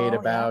communicate control. Yeah.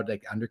 about,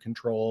 like under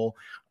control,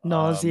 um,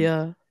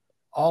 Nausea.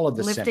 all of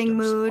the Lifting symptoms,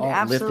 mood. all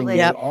lifting Absolutely. mood,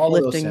 Yep. all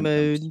of those Lifting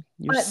symptoms. mood,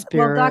 your But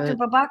well, Dr. spirit.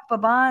 Babak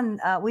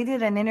Baban, we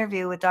did an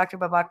interview with Dr.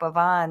 Babak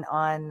Baban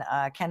on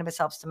Cannabis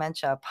Helps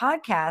Dementia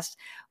podcast,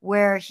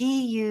 where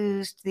he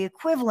used the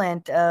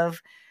equivalent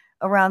of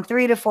around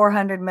 300 to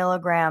 400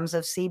 milligrams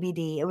of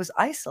CBD. It was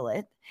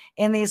isolate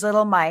in these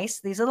little mice.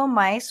 These little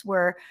mice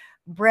were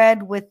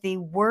bred with the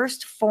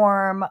worst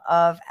form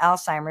of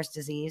Alzheimer's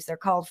disease. They're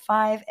called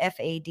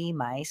 5FAD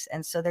mice.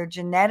 And so they're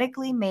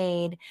genetically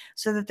made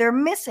so that they're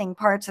missing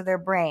parts of their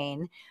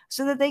brain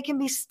so that they can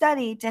be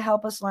studied to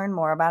help us learn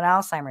more about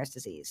Alzheimer's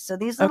disease. So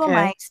these little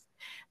Okay. mice,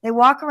 they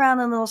walk around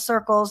in little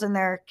circles in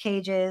their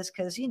cages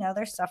because,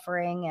 they're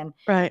suffering. And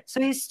Right.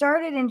 so he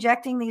started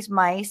injecting these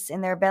mice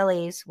in their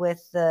bellies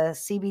with the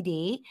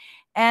CBD.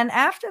 And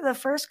after the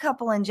first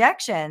couple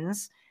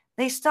injections,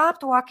 they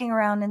stopped walking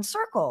around in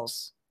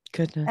circles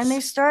and they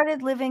Goodness.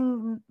 started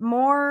living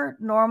more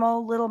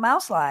normal little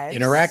mouse lives.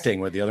 Interacting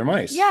with the other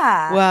mice.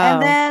 Yeah. And Wow.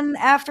 then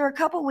after a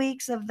couple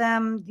weeks of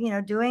them,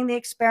 doing the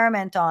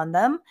experiment on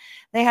them,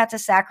 they had to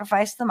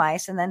sacrifice the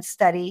mice and then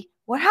study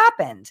what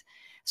happened.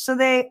 So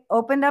they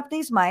opened up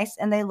these mice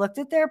and they looked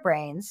at their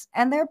brains,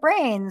 and their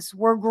brains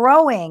were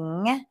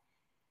growing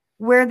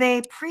where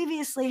they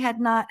previously had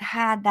not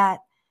had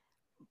that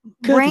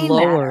Good brain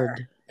matter,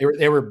 Lord.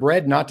 They were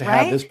bred not to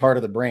have right? this part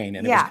of the brain,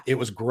 and Yeah. it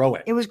was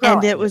growing. It was And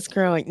growing. it was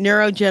growing.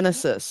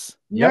 Neurogenesis.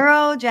 Yep.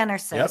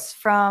 Neurogenesis Yep.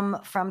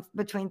 from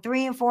between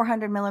 300 and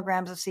 400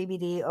 milligrams of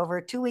CBD over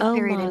a 2-week Oh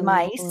period my in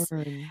mice.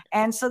 Lord.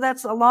 And so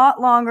that's a lot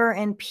longer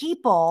in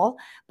people.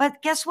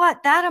 But guess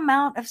what? That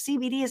amount of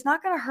CBD is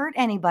not going to hurt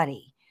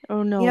anybody.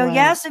 Oh no way.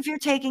 Yes, if you're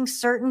taking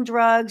certain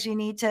drugs, you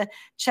need to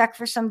check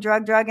for some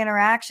drug-drug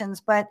interactions.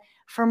 But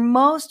for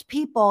most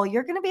people,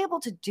 you're going to be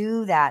able to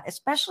do that,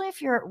 especially if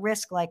you're at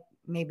risk, like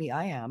maybe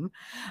I am.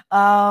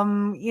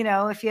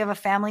 If you have a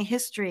family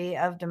history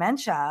of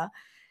dementia,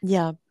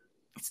 Yeah.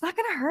 It's not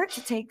going to hurt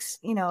to take,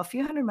 a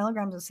few hundred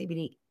milligrams of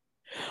CBD,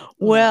 every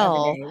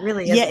Well, day. It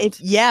really yeah,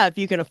 isn't. if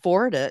you can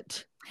afford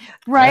it.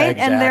 Right.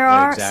 Exactly, And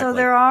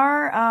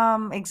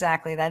exactly.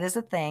 exactly, that is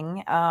a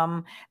thing.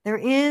 There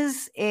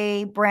is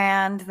a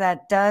brand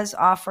that does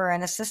offer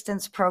an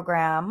assistance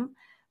program,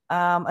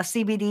 a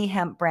CBD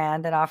hemp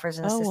brand that offers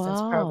an Oh,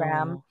 assistance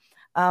program,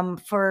 wow.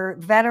 for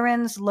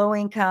veterans, low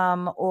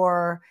income,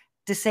 or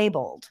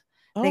disabled.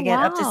 Oh, They get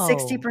up to wow.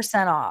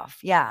 60% off.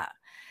 Yeah.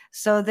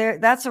 So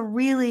that's a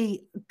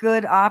really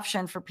good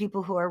option for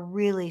people who are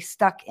really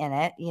stuck in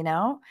it,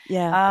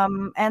 Yeah.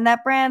 and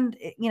that brand,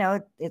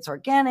 it's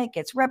organic,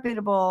 it's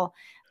reputable.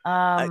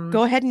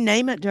 Go ahead and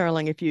name it,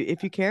 darling, if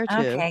you care to.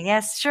 Okay,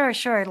 yes,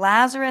 sure.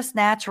 Lazarus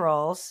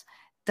Naturals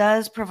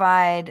does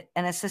provide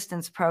an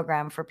assistance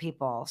program for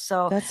people.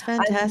 So That's I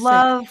fantastic.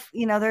 love,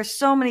 there's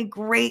so many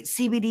great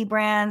CBD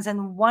brands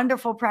and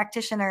wonderful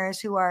practitioners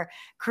who are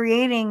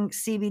creating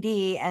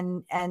CBD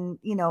and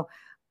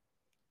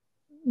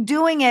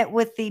doing it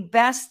with the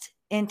best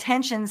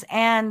intentions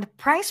and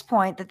price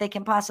point that they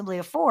can possibly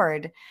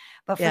afford.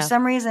 But for Yeah.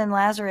 some reason,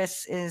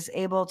 Lazarus is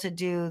able to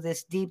do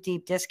this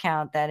deep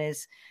discount that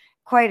is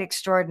quite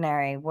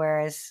extraordinary.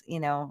 Whereas,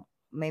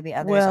 maybe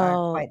others aren't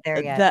Well, quite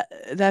there yet.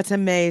 that's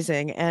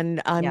amazing.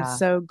 And I'm Yeah.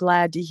 so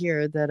glad to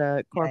hear that a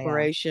Yeah.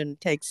 corporation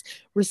takes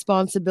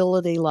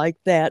responsibility like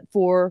that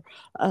for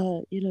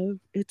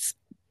its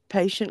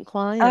patient Of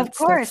clients. That's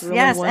course. really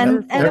Yes. And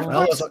of Well, wonderful.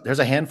 course, there's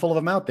a handful of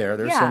them out there.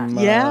 There's yeah. some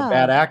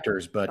bad Yeah.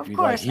 actors, but Of like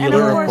course. And of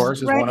Healer, of course, Yeah. course,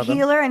 is right. one of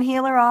them.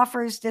 Healer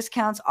offers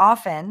discounts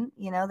often.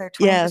 Their 20%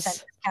 Yes.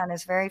 discount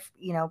is very,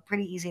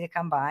 pretty easy to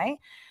come by.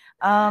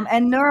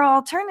 And Neuro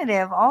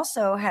Alternative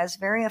also has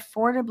very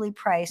affordably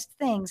priced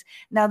things.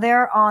 Now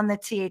they're on the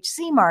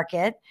THC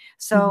market.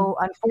 So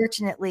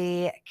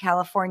unfortunately,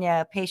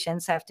 California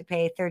patients have to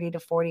pay 30 to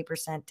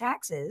 40%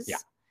 taxes. Yeah.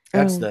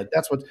 Oh,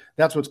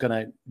 That's what's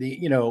gonna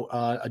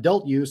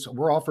adult use.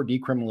 We're all for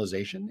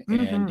decriminalization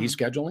and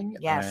descheduling,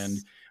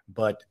 Yes.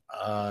 but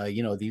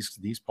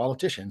these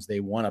politicians, they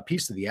want a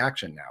piece of the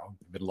action now.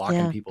 They've been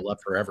locking yeah. people up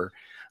forever,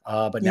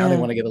 but now they Yeah.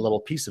 want to get a little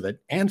piece of it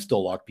and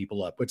still lock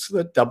people up. It's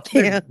Yeah.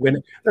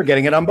 they're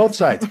getting it on both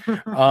sides.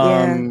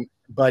 Yeah.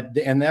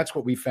 And that's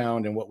what we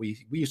found, and what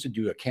we used to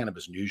do a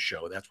cannabis news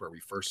show. That's where we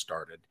first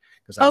started,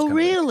 because Oh, I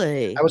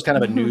really? was kind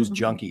of a news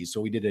junkie, so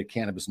we did a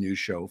cannabis news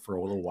show for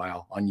a little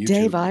while on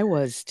Dave, YouTube. I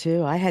was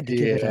too. I had to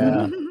give it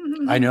up. Yeah,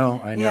 I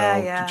know.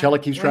 Yeah. Chela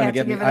keeps We trying to had to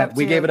get me. give it up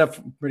We gave too. it up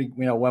pretty,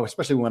 well,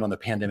 especially when we went on the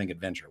pandemic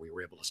adventure. We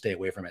were able to stay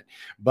away from it.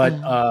 But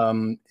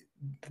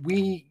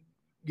we,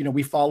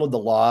 we followed the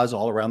laws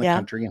all around the Yeah.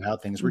 country and how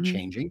things were Mhm.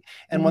 changing.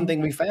 And one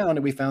thing we found,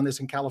 and we found this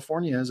in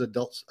California, is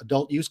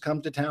adult use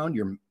comes to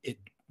town.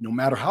 No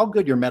matter how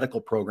good your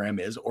medical program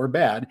is or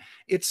bad,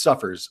 it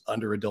suffers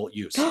under adult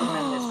use.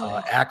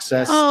 Tremendously.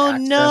 Access Oh,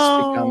 becomes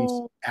no.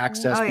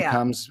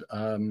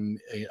 Oh,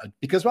 yeah.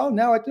 because, well,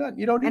 now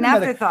you don't need An a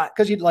medical, afterthought.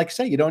 because you'd like to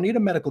say you don't need a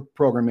medical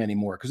program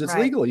anymore because it's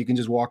Right. legal. You can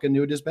just walk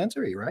into a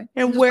dispensary, right?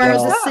 And Just where buy are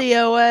the the stuff.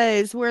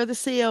 COAs? Where are the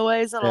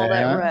COAs and all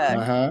that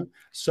wreck?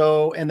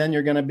 So, and then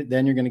you're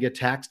gonna get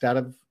taxed out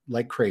of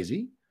like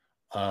crazy.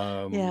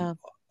 Yeah.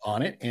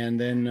 On it, and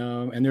then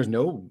and there's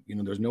no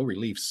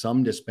relief.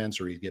 Some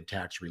dispensaries get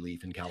tax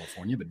relief in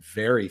California, but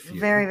very few.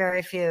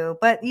 Very few.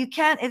 But you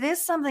can't. It is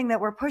something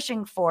that we're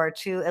pushing for,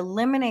 to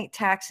eliminate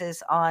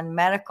taxes on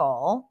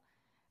medical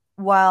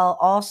while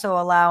also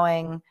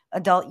allowing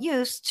adult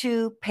use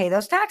to pay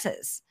those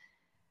taxes.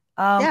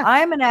 Yeah.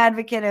 I'm an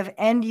advocate of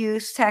end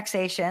use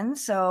taxation.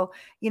 So,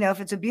 if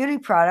it's a beauty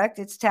product,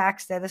 it's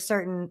taxed at a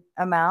certain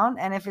amount.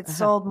 And if it's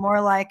sold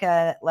more like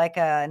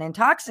an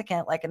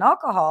intoxicant, like an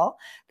alcohol,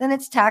 then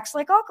it's taxed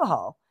like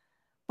alcohol,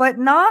 but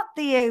not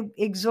the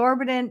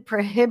exorbitant,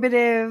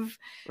 prohibitive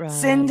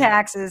sin Right.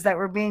 taxes that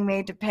we're being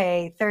made to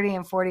pay 30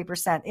 and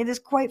 40%. It is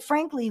quite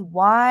frankly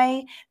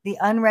why the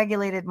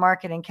unregulated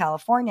market in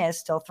California is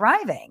still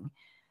thriving,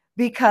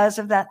 because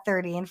of that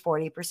 30 and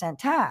 40%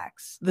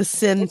 tax. The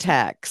sin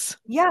tax.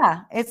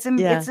 Yeah, it's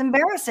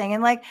embarrassing.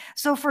 And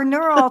so for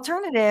Neuro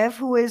Alternative,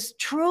 who is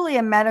truly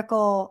a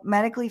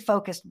medically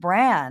focused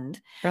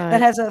brand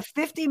that has a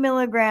 50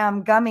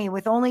 milligram gummy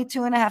with only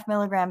 2.5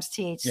 milligrams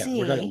THC. Yeah,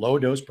 we're talking low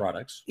dose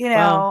products.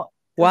 Wow,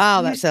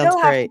 that sounds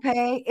great. Have to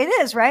pay. It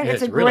is, right?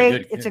 It's a really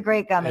good. It's a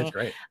great gummy. It's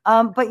great.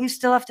 But you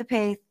still have to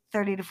pay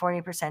 30 to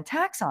 40%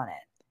 tax on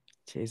it.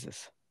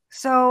 Jesus.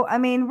 So, I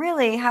mean,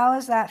 really, how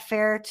is that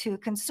fair to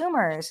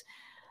consumers?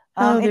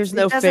 There's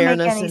no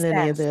fairness in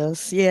any of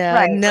this.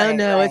 Yeah,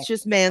 no, it's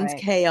just man's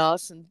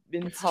chaos and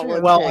in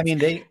politics. Well, I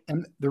mean,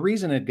 and the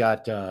reason it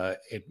got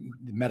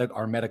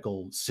our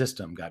medical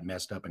system got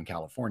messed up in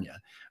California.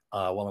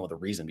 Well, the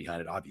reason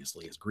behind it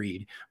obviously is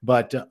greed.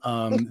 But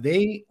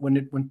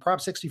when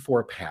Prop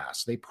 64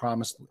 passed, they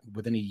promised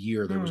within a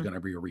year there was going to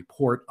be a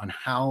report on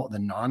how the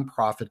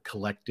nonprofit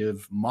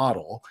collective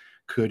model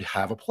could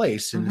have a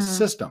place in the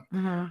system.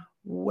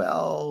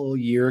 Well,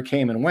 year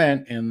came and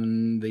went,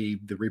 and the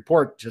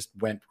report just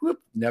went whoop,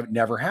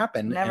 never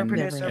happened. Never and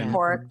produced a never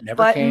report, happened. Never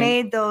but came.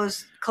 made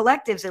those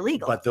collectives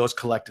illegal. But those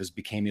collectives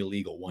became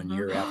illegal 1 Mhm.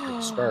 year after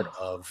the start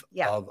of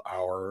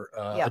our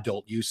Yep.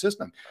 adult use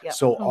system. Yep.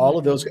 So Oh all my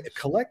of those gosh.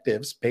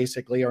 collectives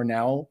basically are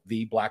now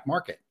the black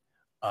market,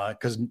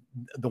 because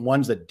the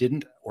ones that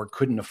didn't or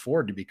couldn't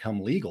afford to become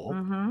legal,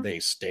 Mhm.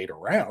 they stayed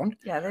around.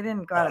 Yeah, they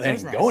didn't go out of They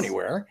business. didn't go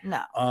anywhere.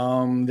 No.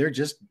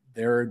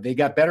 They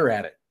got better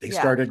at it. They Yeah.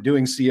 started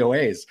doing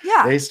COAs.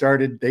 Yeah. They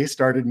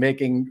started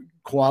making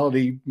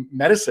quality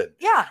medicine.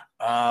 Yeah.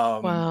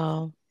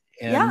 Wow.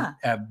 And Yeah.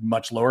 at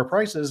much lower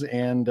prices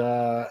and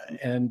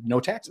no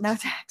taxes. No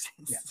taxes.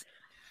 Yeah.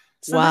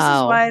 So this is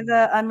Wow. why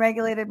the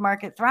unregulated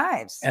market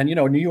thrives. And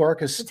New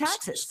York is The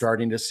taxes.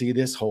 starting to see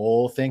this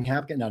whole thing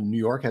happen. Now, New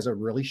York has a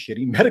really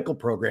shitty medical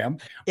program.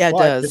 Yeah, it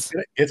but does.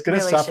 It's going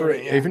to Really suffer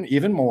shitty, yeah.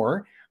 even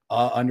more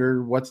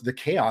under what's the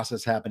chaos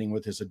that's happening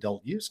with this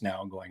adult use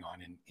now going on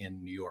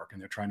in New York, and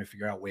they're trying to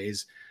figure out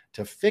ways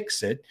to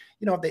fix it.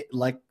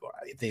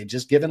 They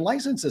just given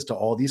licenses to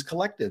all these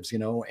collectives,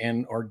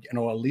 or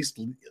at least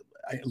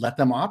let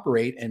them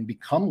operate and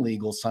become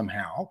legal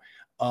somehow.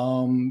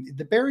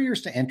 The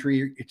barriers to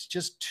entry, it's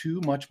just too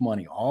much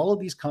money. All of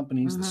these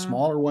companies, the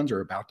smaller ones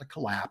are about to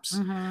collapse.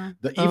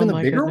 Even the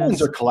bigger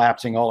ones are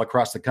collapsing all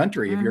across the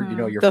country. If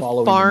you're The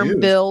following farm the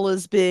news. bill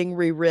is being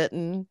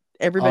rewritten.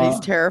 Everybody's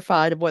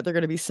terrified of what they're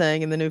going to be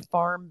saying in the new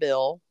farm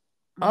bill.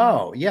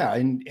 Oh yeah,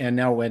 and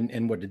now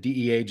what the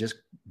DEA just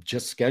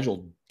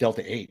scheduled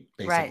Delta 8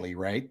 basically,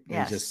 right?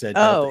 Yes. They just said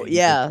Oh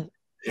yeah.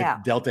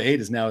 Delta 8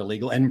 is now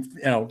illegal, and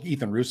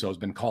Ethan Russo has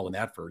been calling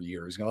that for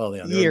years.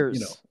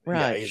 Years,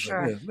 right?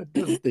 Sure.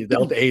 The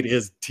Delta 8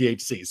 is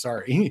THC.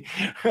 Sorry,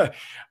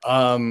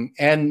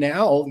 and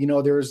now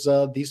there's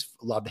a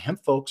lot of the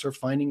hemp folks are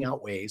finding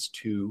out ways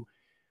to.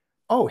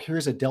 Oh,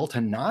 here's a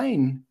Delta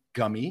 9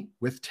 gummy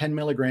with 10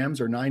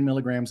 milligrams or 9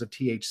 milligrams of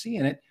THC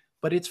in it,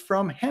 but it's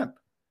from hemp.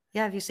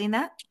 Yeah, have you seen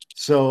that?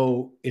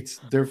 So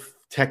they're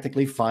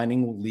technically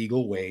finding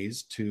legal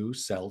ways to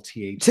sell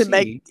THC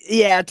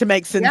to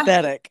make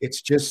synthetic.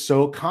 It's just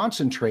so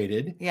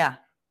concentrated. Yeah.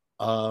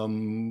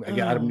 Again,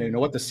 I don't know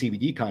what the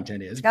CBD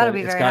content is, It's got to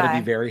be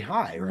very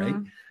high, right?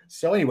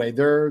 So anyway,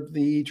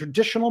 the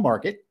traditional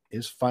market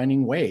is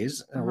finding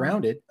ways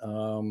around it,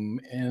 and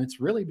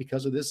it's really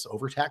because of this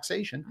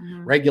overtaxation.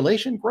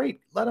 Regulation, great,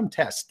 let them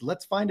test.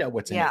 Let's find out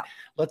what's in it.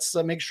 Let's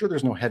make sure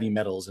there's no heavy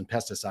metals and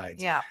pesticides.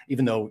 Yeah.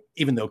 Even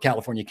though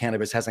California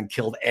cannabis hasn't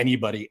killed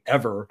anybody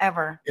ever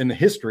in the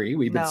history,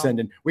 we've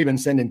been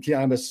sending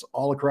cannabis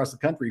all across the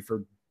country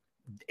for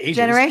ages,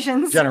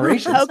 generations.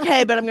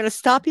 Okay, but I'm going to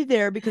stop you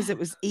there because it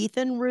was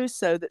Ethan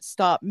Russo that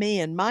stopped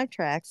me in my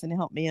tracks and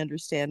helped me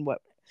understand what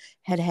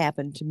had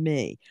happened to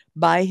me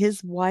by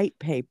his white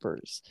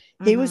papers.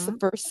 He was the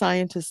first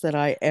scientist that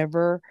I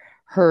ever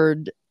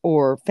heard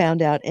or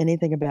found out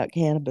anything about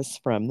cannabis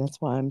from. That's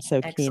why I'm so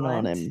keen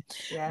on him.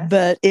 Yes.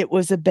 But it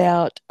was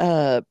about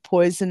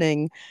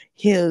poisoning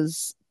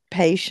his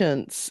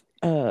patients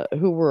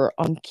who were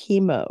on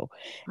chemo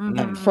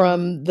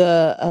from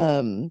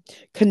the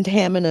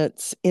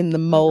contaminants in the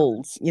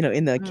molds,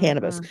 in the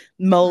cannabis,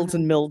 molds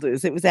and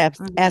mildews. It was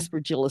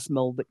aspergillus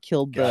mold that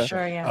killed the,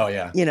 oh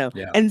yeah,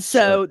 and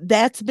so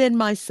that's been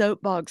my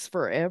soapbox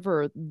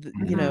forever,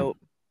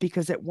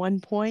 because at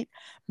one point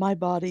my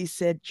body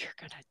said, you're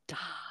going to die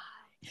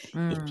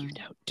if you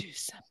don't do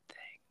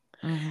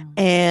something.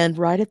 And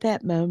right at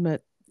that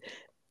moment,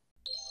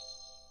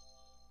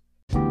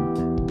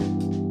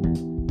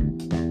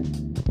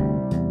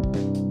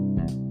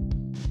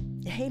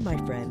 hey, my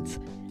friends,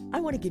 I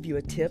want to give you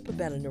a tip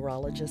about a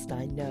neurologist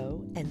I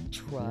know and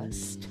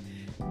trust.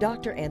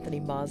 Dr.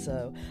 Anthony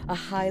Mazzo, a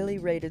highly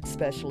rated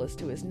specialist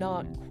who is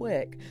not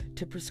quick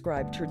to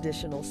prescribe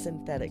traditional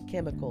synthetic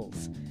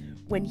chemicals,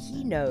 when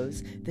he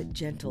knows that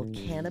gentle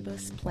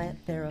cannabis plant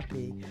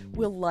therapy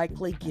will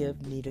likely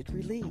give needed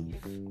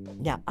relief.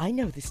 Now, I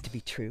know this to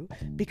be true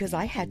because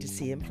I had to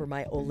see him for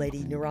my old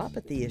lady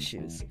neuropathy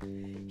issues.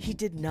 He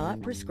did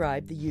not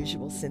prescribe the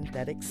usual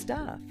synthetic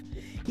stuff.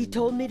 He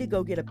told me to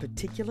go get a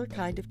particular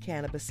kind of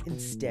cannabis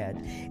instead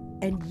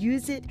and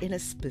use it in a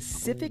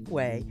specific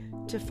way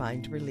to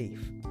find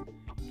relief.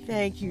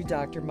 Thank you,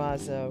 Dr.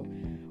 Mazzo.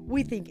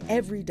 We think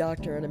every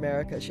doctor in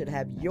America should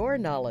have your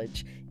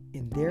knowledge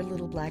in their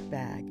little black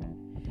bag.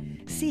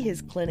 See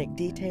his clinic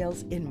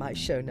details in my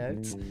show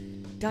notes.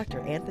 Dr.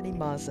 Anthony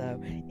Mazzo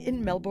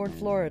in Melbourne,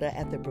 Florida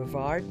at the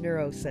Brevard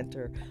Neuro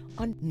Center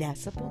on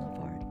NASA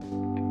Boulevard.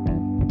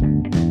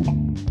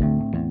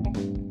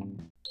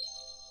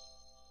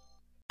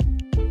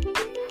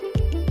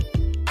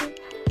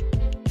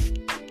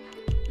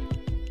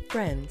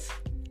 Friends,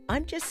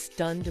 I'm just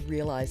stunned to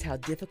realize how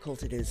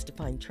difficult it is to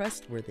find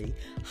trustworthy,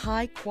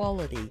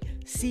 high-quality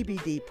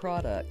CBD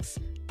products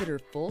that are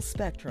full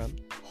spectrum,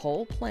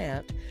 whole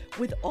plant,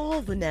 with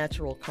all the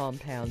natural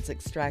compounds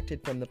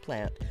extracted from the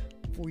plant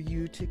for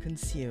you to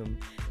consume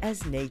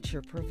as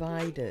nature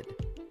provided.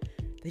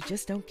 They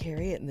just don't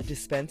carry it in the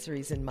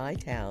dispensaries in my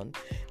town.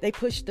 They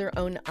push their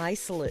own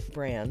isolate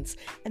brands,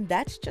 and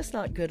that's just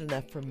not good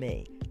enough for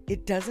me.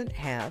 it doesn't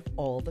have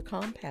all the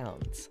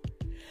compounds.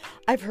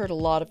 I've heard a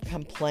lot of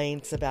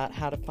complaints about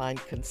how to find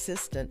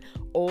consistent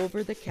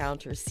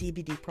over-the-counter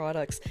CBD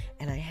products,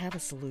 and I have a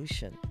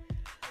solution.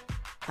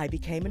 I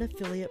became an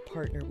affiliate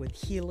partner with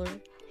Healer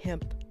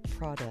Hemp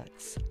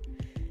Products.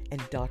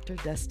 And Dr.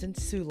 Dustin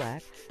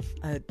Sulak,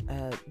 a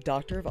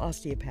doctor of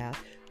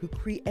osteopath who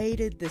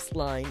created this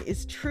line,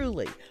 is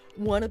truly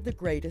one of the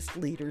greatest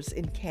leaders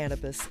in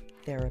cannabis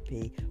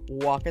therapy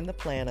walking the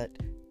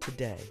planet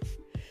today,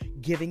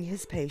 giving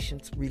his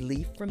patients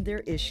relief from their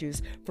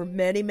issues for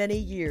many, many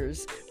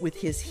years with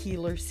his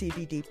Healer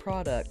CBD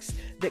products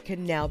that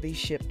can now be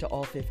shipped to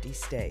all 50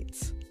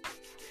 states.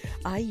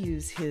 I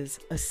use his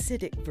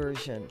acidic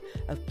version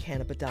of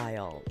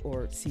cannabidiol,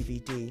 or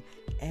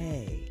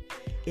CBD-A.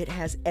 It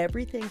has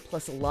everything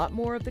plus a lot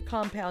more of the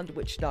compound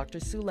which Dr.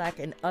 Sulak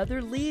and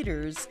other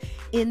leaders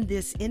in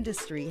this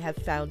industry have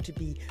found to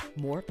be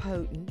more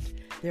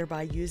potent,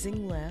 thereby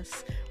using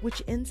less,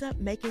 which ends up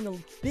making a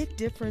big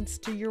difference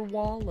to your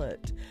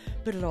wallet.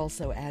 But it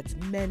also adds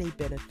many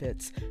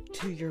benefits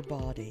to your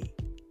body.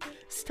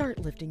 Start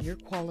lifting your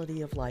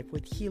quality of life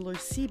with Healer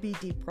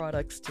CBD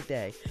products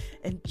today,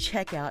 and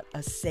check out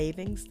a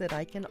savings that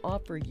I can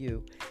offer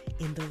you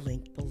in the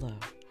link below.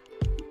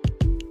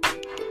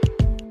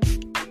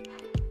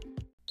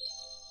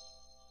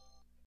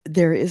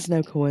 There is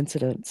no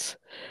coincidence.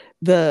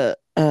 There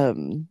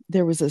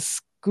was a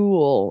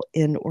school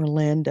in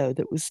Orlando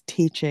that was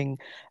teaching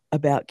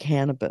about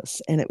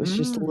cannabis, and it was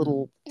just a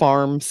little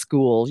farm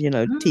school,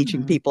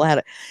 teaching people how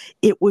to.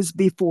 It was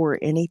before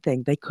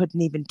anything. They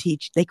couldn't even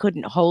teach. They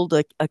couldn't hold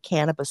a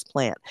cannabis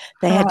plant.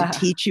 They had to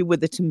teach you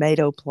with a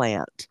tomato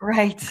plant.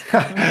 Right.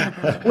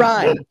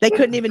 Right. They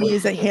couldn't even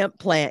use a hemp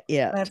plant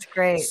yet. That's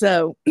great.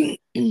 So,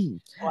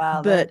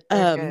 wow. But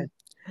good.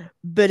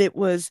 but it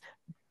was.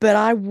 But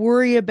I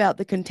worry about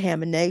the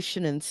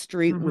contamination in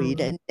street weed.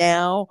 And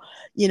now,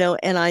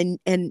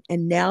 and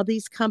now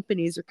these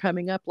companies are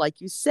coming up, like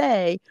you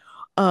say,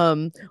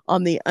 on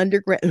the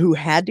underground, who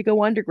had to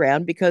go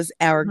underground because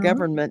our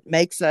government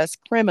makes us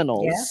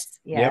criminals.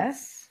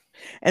 Yes.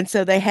 And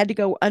so they had to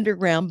go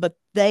underground, but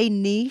they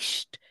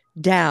niched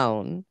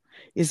down,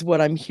 is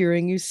what I'm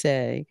hearing you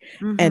say.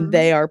 And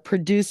they are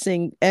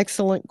producing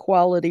excellent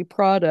quality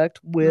product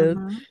with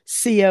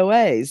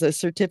COAs, a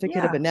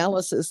certificate of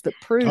analysis that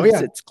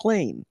proves it's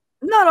clean.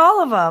 Not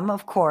all of them,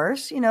 of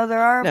course. There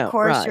are, of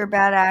course, right. your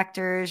bad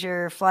actors,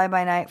 your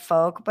fly-by-night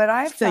folk. But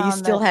I've found you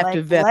still that, have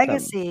to vet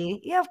legacy. them.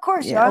 Yeah, of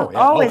course. Yeah. You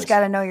always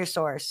got to know your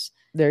source.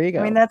 There you go.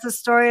 I mean, that's a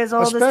story as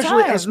old as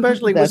time.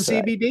 Especially with That's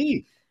right.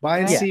 CBD.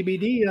 Buying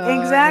CBD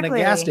exactly.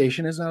 in a gas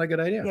station is not a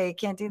good idea. Yeah, you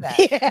can't do that.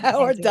 Yeah,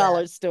 or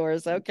dollar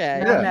stores.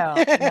 Okay.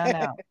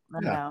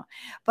 No.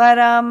 But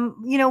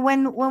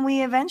when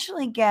we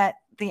eventually get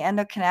the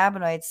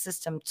endocannabinoid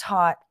system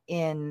taught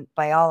in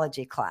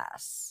biology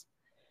class,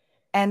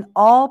 and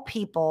all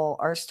people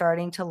are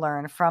starting to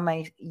learn from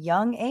a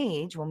young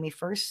age, when we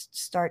first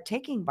start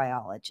taking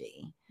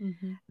biology,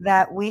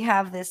 that we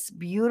have this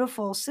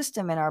beautiful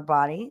system in our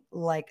body,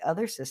 like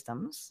other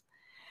systems,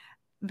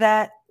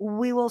 that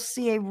we will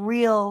see a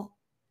real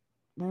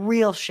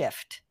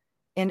shift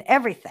in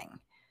everything.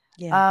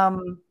 Yeah.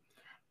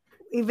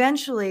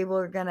 Eventually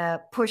we're going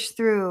to push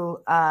through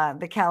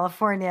the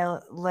California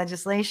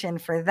legislation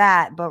for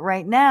that. But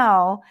right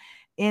now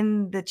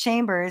in the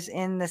chambers,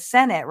 in the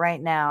Senate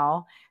right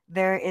now,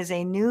 there is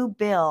a new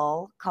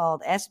bill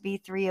called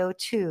SB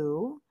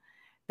 302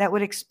 that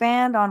would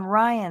expand on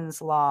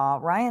Ryan's Law.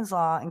 Ryan's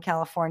Law in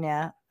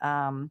California,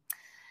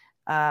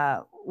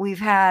 we've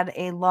had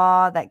a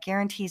law that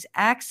guarantees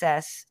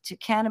access to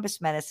cannabis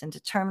medicine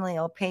to terminally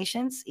ill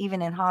patients, even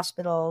in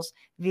hospitals,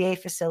 VA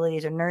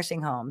facilities, or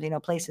nursing homes,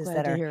 places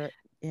that are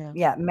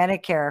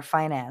Medicare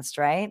financed,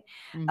 right?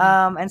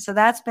 And so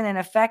that's been in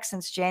effect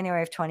since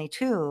January of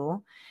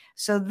 22.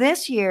 So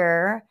this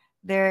year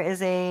there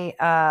is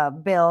a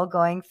bill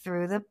going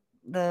through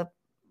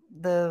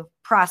the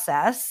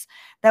process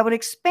that would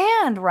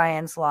expand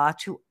Ryan's Law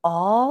to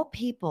all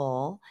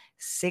people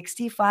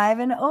 65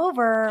 and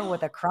over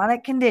with a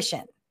chronic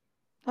condition.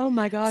 Oh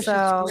my gosh.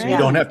 So you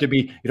don't have to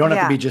be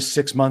just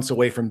 6 months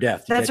away from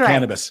death. That's right.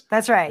 Cannabis.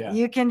 That's right. Yeah.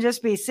 You can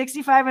just be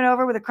 65 and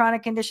over with a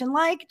chronic condition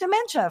like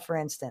dementia, for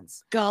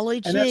instance. Golly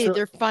gee,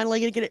 they're finally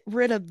going to get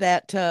rid of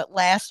that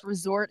last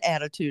resort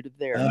attitude of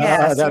theirs.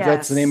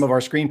 That's the name of our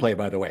screenplay,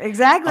 by the way.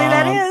 Exactly,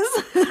 that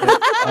is.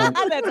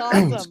 That's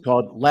awesome. It's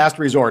called Last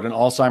Resort, an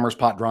Alzheimer's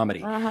pot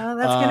dramedy.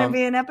 That's going to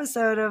be an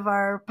episode of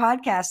our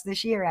podcast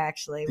this year,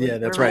 actually.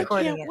 That's right.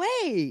 I can't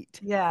wait.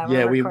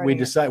 We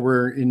decide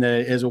we're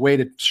as a way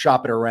to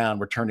shop it around,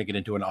 we're turning it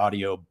into an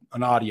audio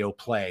an audio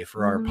play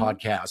for our Mm-hmm.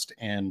 podcast,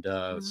 and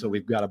so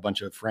we've got a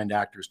bunch of friend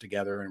actors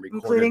together and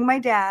recorded, including my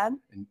dad,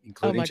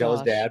 including my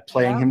Chela's gosh. dad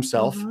playing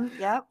himself.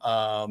 Yep.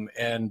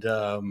 And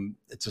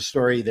it's a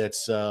story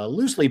that's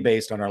loosely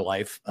based on our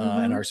life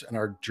and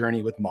our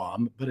journey with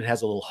Mom, but it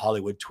has a little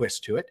Hollywood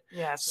twist to it.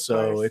 Yes.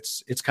 So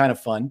it's kind of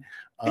fun.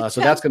 So It that's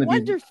sounds going to be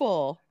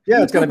wonderful.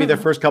 Yeah, it's going to be the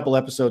first couple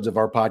episodes of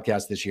our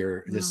podcast this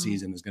year. This Mm.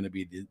 season is going to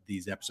be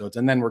these episodes,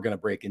 and then we're going to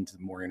break into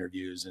more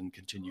interviews and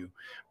continue.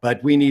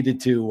 But we needed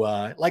to,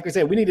 like I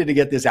said, we needed to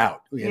get this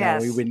out. You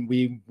Yes. know,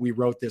 we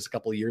wrote this a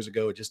couple of years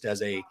ago, just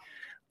as a.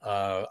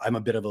 I'm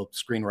a bit of a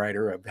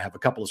screenwriter. I have a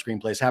couple of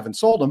screenplays, haven't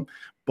sold them,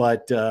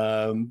 but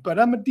I'm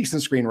a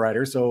decent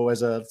screenwriter. So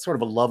as a sort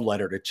of a love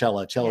letter to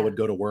Chela, Yeah. would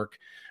go to work.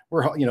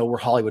 We're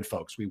Hollywood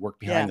folks. We work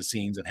behind Yeah. the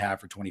scenes and have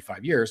for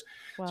 25 years.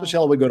 Wow. So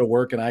Chela would go to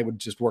work and I would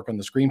just work on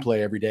the screenplay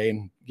every day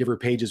and give her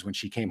pages when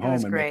she came It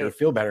was home and make her great.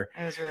 feel better.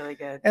 It was really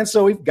good. And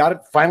so we've got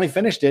it, finally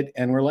finished it.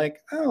 And we're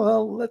like, oh,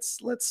 well,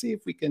 let's see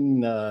if we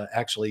can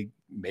actually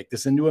make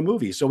this into a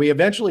movie. So we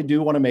eventually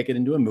do want to make it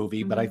into a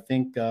movie, but I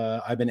think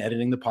I've been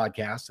editing the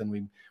podcast and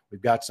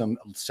we've got some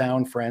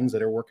sound friends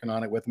that are working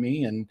on it with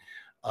me, and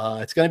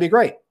it's going to be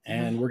great.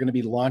 And we're going to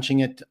be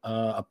launching it,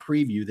 a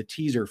preview, the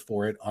teaser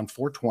for it on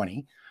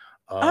 420.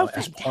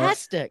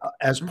 Fantastic.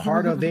 As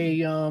part of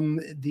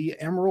the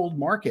emerald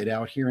market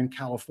out here in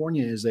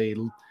California is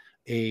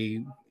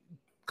a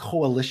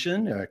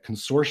coalition, a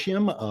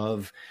consortium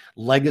of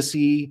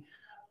legacy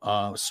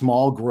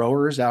small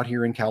growers out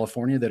here in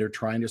California that are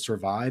trying to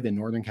survive in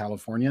Northern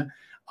California.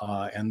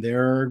 And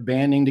they're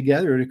banding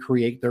together to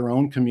create their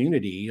own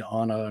community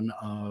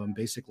on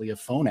basically a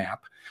phone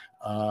app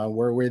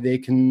where they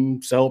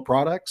can sell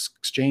products,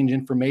 exchange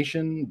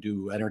information,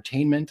 do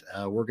entertainment.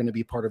 We're going to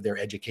be part of their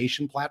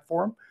education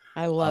platform.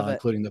 I love it.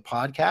 Including the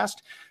podcast.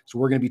 So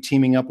we're going to be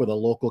teaming up with a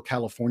local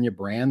California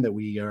brand that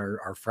we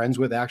are friends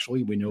with.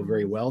 Actually, we know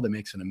very well, that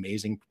makes an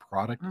amazing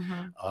product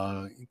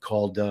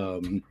called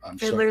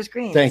Fiddler's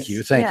Greens. Thank you.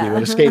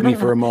 It escaped me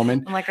for a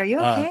moment. I'm like, are you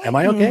okay? Am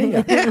I okay?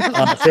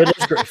 Yeah.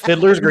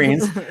 Fiddler's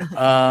Greens.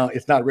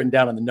 It's not written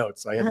down in the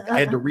notes. So I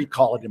had to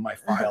recall it in my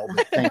file.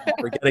 But thank you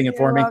for getting it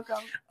for me.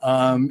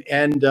 Welcome.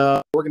 And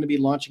we're going to be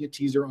launching a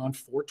teaser on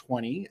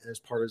 420 as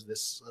part of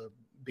this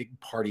big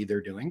party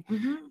they're doing,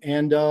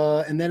 and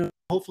then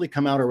hopefully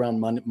come out around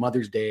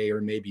Mother's Day,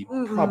 or maybe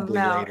probably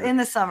later in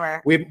the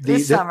summer.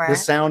 The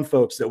sound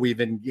folks that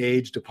we've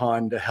engaged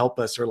upon to help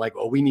us are like,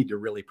 oh, we need to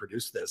really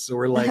produce this. So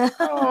we're like,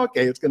 oh,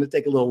 okay, it's going to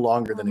take a little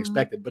longer than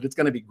expected, but it's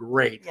going to be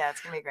great. Yeah,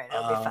 it's going to be great.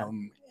 It'll be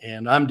fun.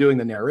 And I'm doing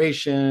the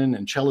narration,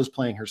 and Chela's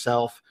playing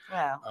herself.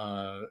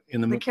 Wow. In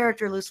the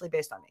character loosely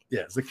based on me.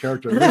 Yes, the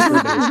character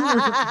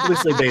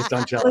loosely based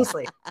on Chela.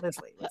 Loosely.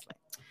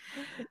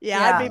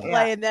 Yeah, I'd be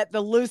playing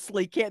the loose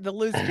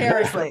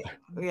character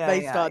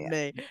based on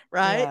me,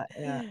 right?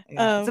 Yeah.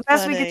 Oh, it's the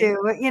best we could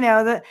do. You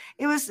know,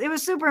 it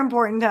was super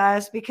important to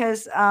us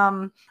because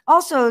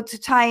also to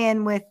tie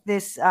in with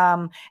this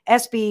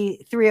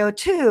SB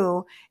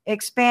 302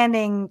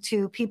 expanding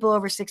to people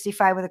over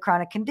 65 with a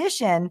chronic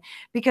condition,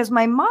 because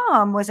my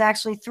mom was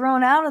actually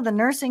thrown out of the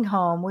nursing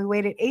home we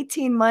waited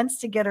 18 months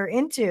to get her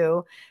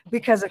into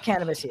because of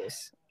cannabis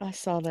use. I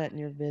saw that in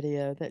your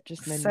video. That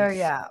just made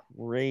me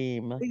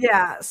scream.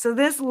 Yeah. So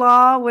this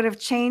law would have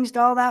changed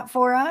all that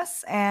for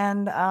us,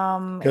 and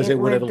because it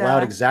would have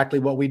allowed exactly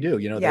what we do.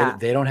 You know,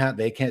 they don't have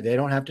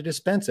to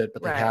dispense it,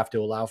 but they have to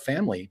allow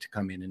family to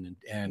come in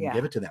and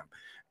give it to them.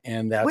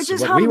 And that's which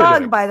is what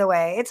humbug, by the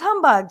way. It's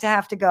humbug to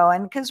have to go,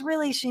 and because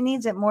really she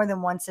needs it more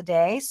than once a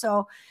day.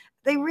 So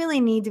they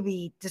really need to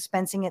be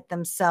dispensing it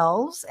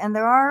themselves. And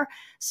there are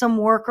some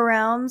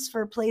workarounds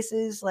for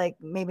places like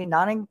maybe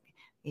not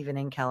even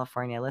in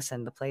California.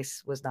 Listen, the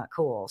place was not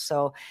cool.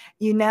 So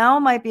you now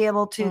might be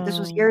able to, this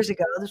was years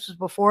ago. This was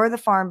before the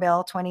Farm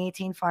Bill,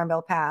 2018 Farm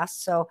Bill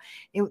passed. So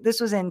this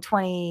was in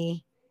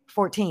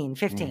 2014,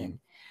 15.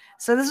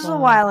 So this is a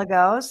while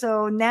ago.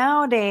 So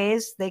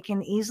nowadays they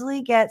can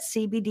easily get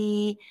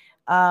CBD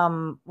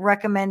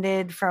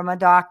recommended from a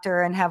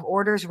doctor and have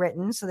orders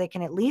written, so they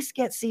can at least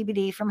get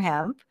CBD from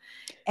hemp.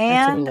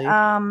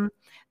 And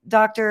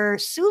Dr.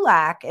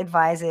 Sulak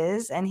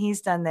advises, and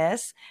he's done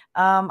this.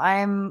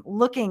 I'm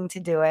looking to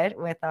do it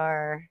with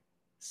our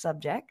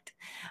subject,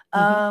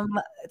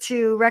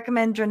 to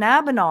recommend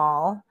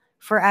dronabinol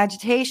for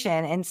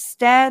agitation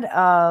instead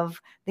of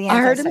the antipsychotic.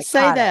 I heard him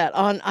say that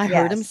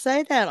heard him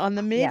say that on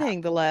the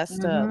meeting the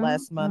last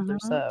month or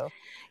so.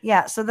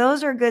 Yeah, so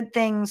those are good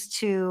things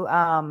to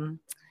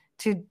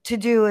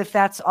do if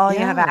that's all you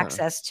have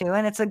access to,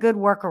 and it's a good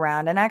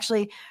workaround. And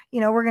actually,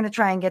 we're going to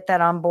try and get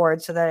that on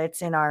board so that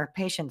it's in our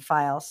patient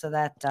file, so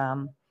that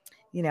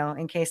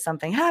in case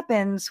something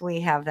happens, we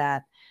have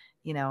that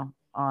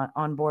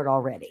on board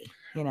already.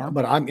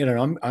 But I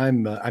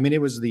mean,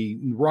 it was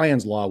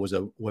Ryan's law was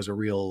a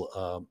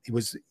real it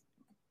was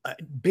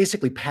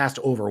basically passed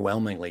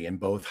overwhelmingly in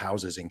both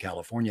houses in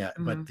California,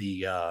 but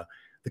the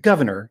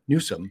governor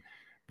Newsom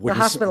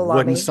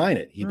wouldn't sign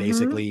it. He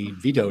basically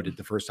vetoed it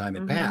the first time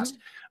it passed.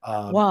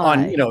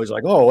 Why? He's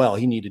like, oh, well,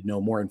 he needed to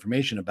know more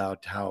information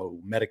about how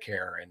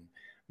Medicare and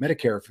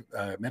Medicare,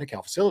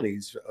 Medi-Cal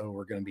facilities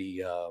were going to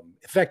be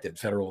affected,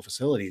 federal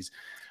facilities.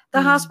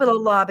 The hospital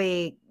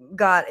lobby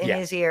got in Yeah,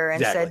 his ear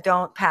and exactly. said,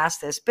 don't pass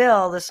this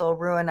bill. This will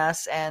ruin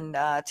us and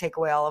take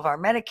away all of our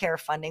Medicare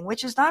funding,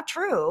 which is not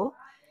true.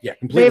 Yeah,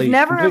 completely. They've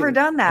never ever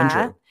done that.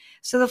 Untrue.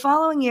 So the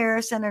following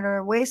year,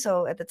 Senator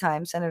Hueso, at the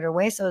time, Senator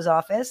Hueso's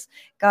office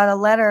got a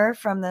letter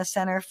from the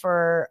Center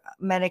for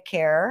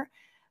Medicare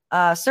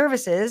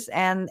Services,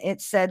 and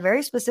it said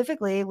very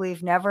specifically,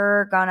 we've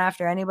never gone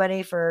after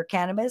anybody for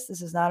cannabis.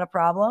 This is not a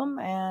problem.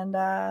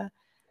 And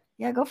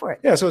yeah, go for it.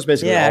 Yeah, so it's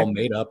basically all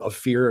made up of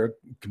fear,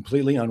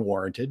 completely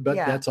unwarranted, but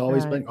that's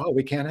always been,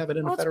 we can't have it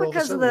in a federal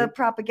because facility. of the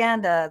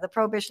propaganda, the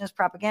prohibitionist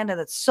propaganda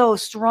that's so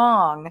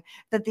strong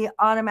that the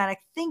automatic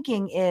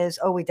thinking is,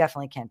 we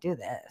definitely can't do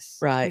this.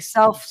 Right. We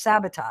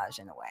self-sabotage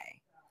in a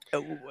way.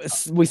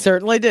 We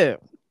certainly do.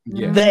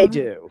 Yeah. They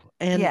do.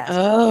 And yes.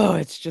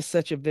 it's just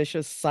such a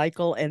vicious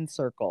cycle and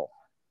circle.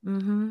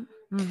 Mm-hmm.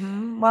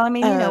 Mm-hmm. Well, I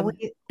mean,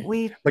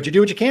 we but you do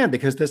what you can,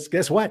 because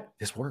guess what?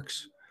 This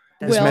works.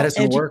 This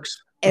medicine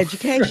works.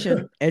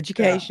 Education.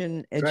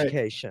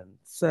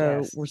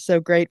 So we're so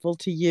grateful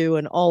to you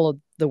and all of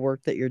the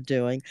work that you're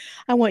doing.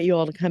 I want you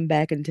all to come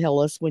back and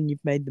tell us when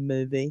you've made the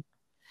movie.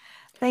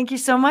 Thank you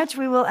so much.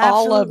 We will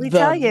absolutely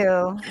tell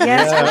you.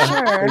 Yes,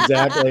 for sure.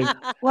 Exactly.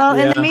 Well,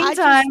 in the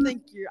meantime,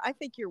 I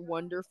think you're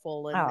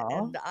wonderful,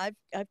 and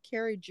I've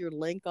carried your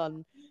link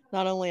on,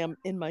 not only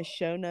in my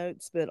show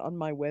notes, but on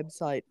my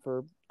website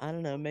for, I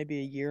don't know, maybe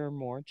a year or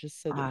more,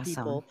 just so that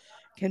people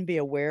can be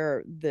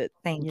aware that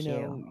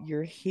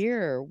you're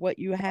here. What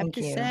you have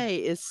to say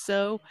is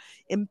so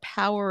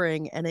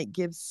empowering, and it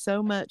gives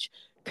so much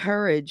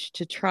courage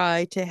to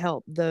try to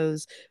help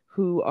those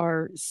who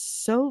are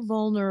so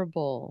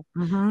vulnerable,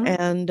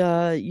 and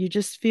you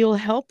just feel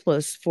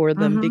helpless for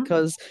them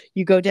because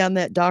you go down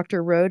that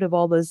doctor road of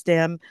all those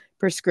damn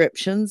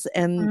prescriptions,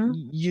 and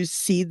you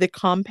see the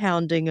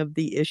compounding of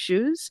the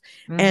issues,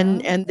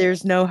 and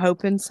there's no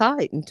hope in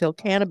sight until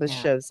cannabis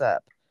shows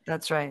up.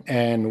 That's right.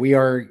 And we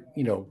are,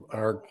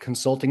 our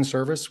consulting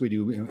service, we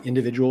do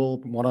individual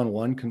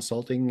one-on-one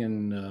consulting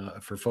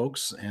and for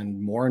folks,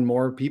 and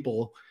more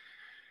people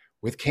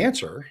with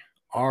cancer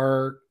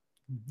are,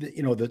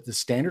 the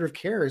standard of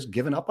care is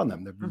given up on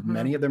them.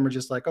 Many of them are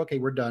just like, okay,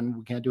 we're done.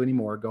 We can't do any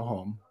more. Go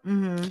home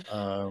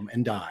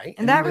and die.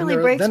 And that really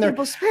breaks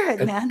people's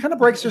spirit, man. Kind of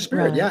breaks their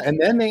spirit. Right. Yeah. And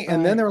then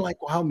then they're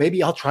like, wow,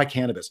 maybe I'll try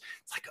cannabis.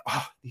 It's like,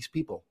 these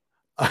people.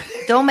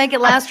 Don't make it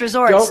last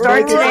resort.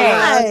 Start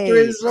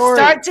today.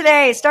 Start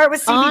today. Start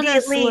with CBD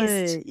at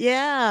least.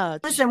 Yeah.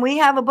 Listen, we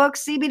have a book,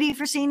 CBD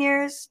for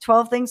Seniors,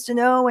 12 Things to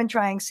Know When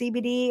Trying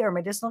CBD or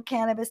Medicinal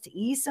Cannabis to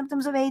Ease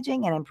Symptoms of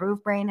Aging and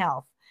Improve Brain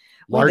Health.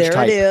 There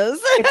it is.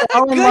 It's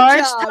all in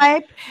large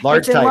type.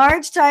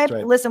 Large type.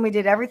 Right. Listen, we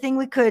did everything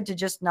we could to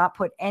just not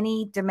put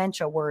any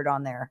dementia word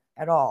on there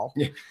at all.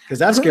 Yeah, because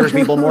that scares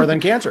people more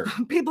than cancer.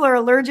 People are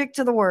allergic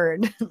to the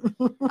word.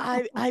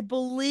 I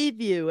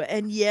believe you,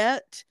 and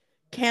yet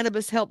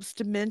cannabis helps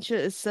dementia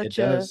is such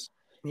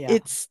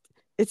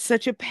it's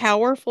such a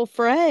powerful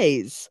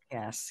phrase.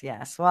 Yes.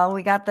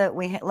 Well,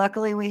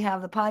 luckily we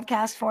have the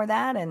podcast for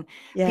that, and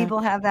people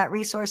have that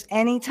resource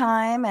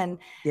anytime, and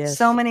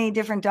so many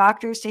different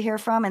doctors to hear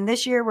from. And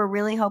this year we're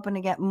really hoping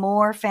to get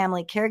more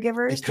family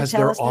caregivers because to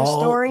tell us their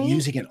story.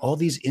 Using it. All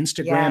these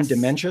Instagram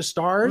dementia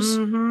stars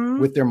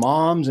with their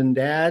moms and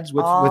dads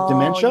with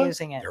dementia,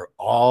 they're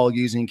all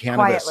using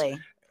cannabis. Quietly.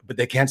 But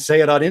they can't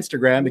say it on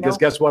Instagram because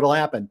guess what will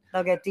happen?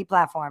 They'll get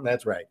deplatformed.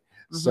 That's right.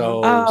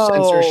 So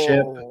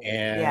censorship,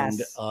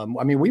 and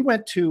I mean, we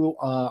went to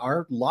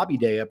our lobby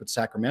day up at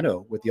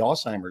Sacramento with the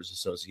Alzheimer's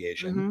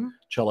Association.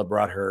 Chela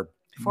brought her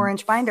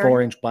 4-inch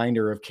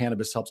binder of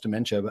Cannabis Helps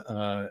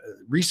Dementia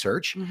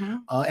research,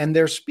 and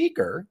their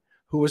speaker,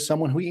 who was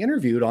someone we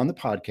interviewed on the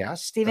podcast,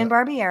 Stephen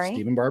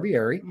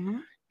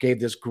Barbieri, gave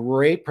this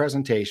great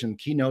presentation,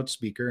 keynote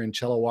speaker, and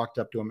Chela walked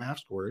up to him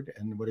afterward.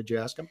 And what did you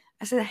ask him?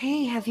 I said,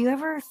 hey, have you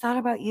ever thought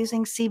about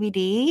using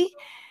CBD?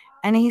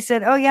 And he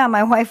said, oh, yeah,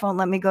 my wife won't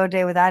let me go a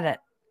day without it.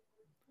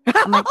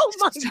 I'm like, oh,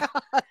 my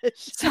gosh.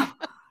 So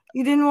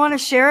you didn't want to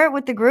share it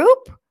with the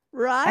group?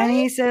 Right. And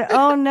he said,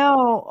 oh,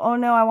 no,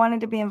 I wanted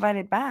to be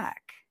invited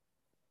back.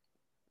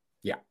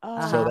 Yeah.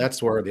 So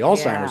that's where the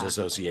Alzheimer's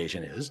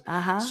Association is.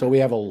 So we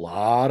have a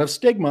lot of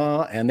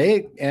stigma, and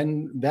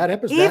that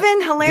episode,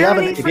 even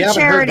hilarity for charity. If you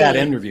haven't heard that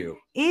interview,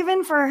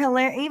 even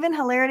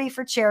hilarity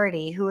for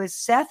charity, who is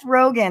Seth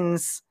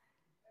Rogen's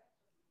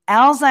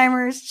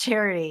Alzheimer's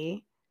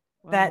charity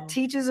that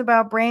teaches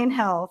about brain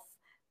health,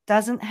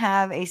 doesn't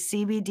have a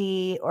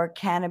CBD or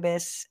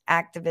cannabis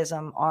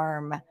activism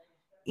arm.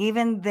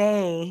 Even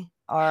they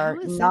are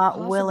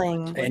not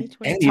willing. And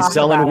he's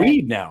selling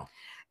weed now.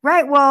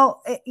 Right.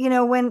 Well,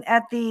 when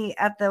at the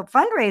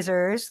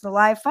fundraisers, the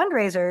live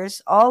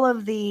fundraisers, all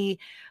of the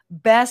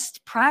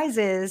best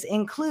prizes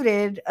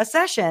included a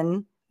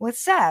session with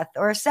Seth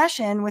or a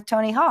session with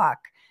Tony Hawk,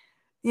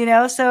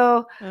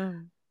 so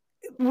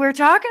we're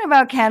talking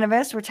about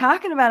cannabis, we're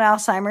talking about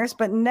Alzheimer's,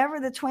 but never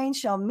the twain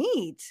shall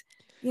meet.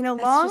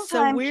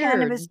 Longtime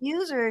cannabis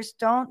users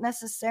don't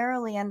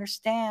necessarily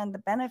understand the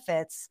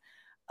benefits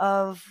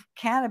of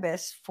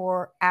cannabis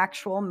for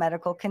actual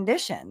medical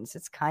conditions.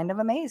 It's kind of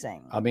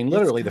amazing. I mean,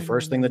 literally, the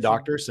first thing the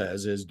doctor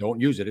says is,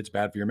 "Don't use it; it's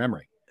bad for your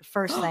memory."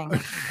 First thing.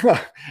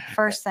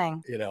 First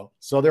thing. You know,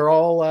 so they're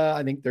all.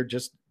 I think they're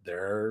just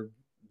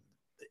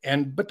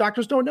but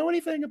doctors don't know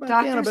anything about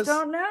cannabis. Doctors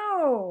don't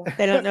know.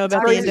 They don't know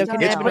about the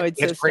endocannabinoid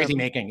system. It's crazy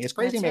making. It's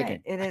crazy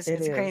making. Right. It is.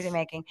 It's crazy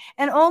making.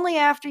 And only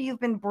after you've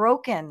been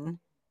broken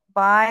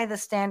by the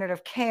standard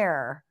of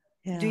care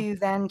do you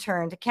then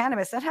turn to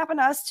cannabis. That happened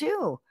to us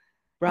too.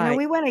 Right. You know,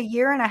 we went 1.5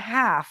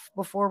 years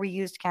before we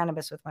used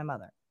cannabis with my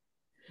mother.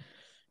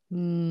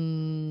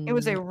 It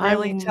was a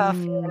really tough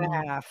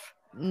 1.5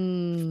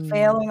 years.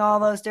 Failing all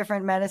those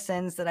different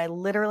medicines that I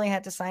literally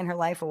had to sign her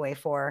life away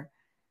for,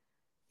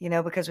 you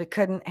know, because we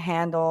couldn't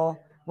handle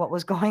what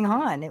was going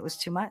on. It was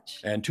too much.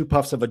 And 2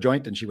 puffs of a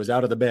joint and she was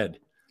out of the bed.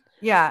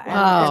 Yeah.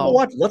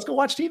 Wow. Let's go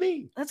watch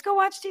TV. Let's go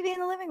watch TV in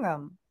the living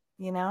room,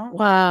 you know?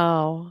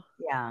 Wow.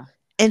 Yeah.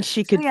 And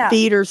she could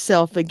feed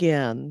herself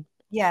again.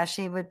 Yeah,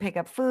 she would pick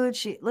up food.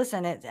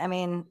 I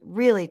mean,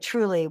 really,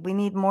 truly, we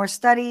need more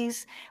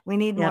studies. We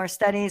need more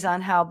studies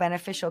on how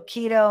beneficial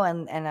keto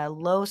and a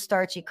low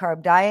starchy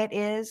carb diet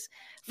is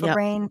for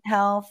brain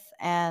health.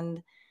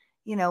 And,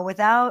 you know, with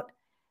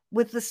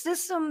the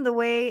system, the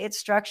way it's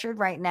structured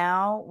right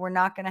now, we're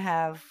not going to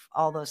have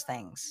all those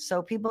things.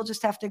 So people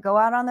just have to go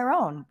out on their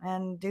own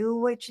and do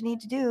what you need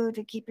to do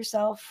to keep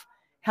yourself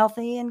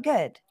healthy and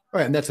good.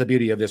 Right, and that's the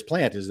beauty of this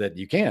plant is that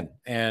you can,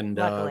 and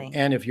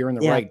if you're in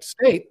the right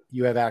state,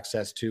 you have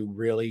access to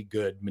really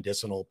good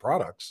medicinal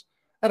products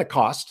at a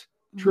cost.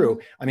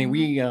 True. I mean,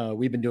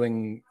 we've been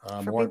doing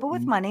for people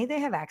with money, they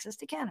have access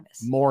to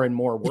cannabis. More and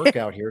more work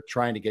out here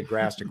trying to get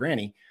grass to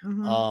granny.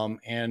 One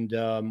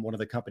of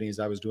the companies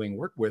I was doing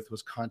work with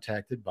was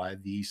contacted by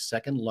the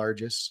second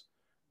largest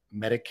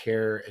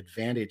Medicare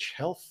Advantage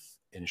health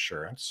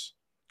insurance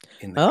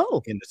in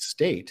the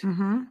state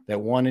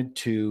that wanted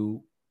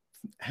to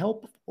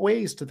help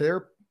ways to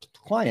their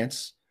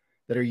clients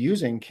that are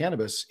using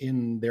cannabis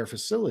in their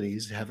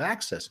facilities have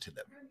access to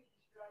them.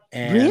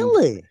 And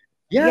really?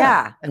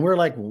 Yeah. And we're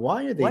like,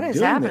 why are they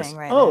doing this?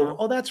 Right now?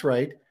 Oh, that's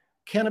right.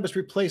 Cannabis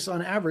replaces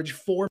on average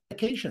 4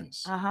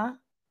 medications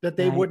that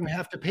they wouldn't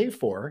have to pay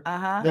for,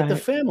 that the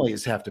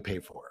families have to pay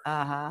for.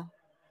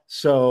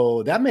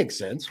 So that makes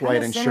sense why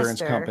an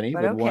insurance company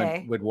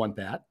would want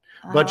that.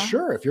 But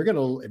sure, if you're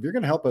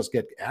gonna help us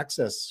get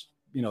access,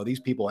 you know, these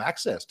people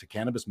access to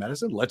cannabis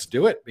medicine, let's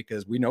do it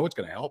because we know it's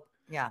going to help.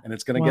 Yeah. And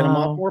it's going to get them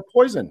off more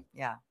poison.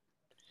 Yeah.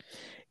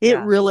 It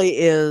really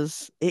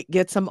is. It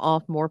gets them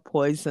off more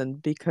poison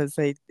because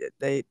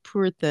they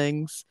poor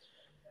things.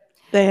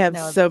 They have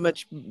so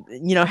much,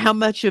 you know, how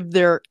much of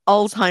their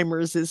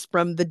Alzheimer's is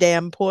from the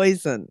damn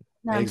poison.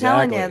 No, I'm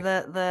telling you,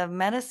 the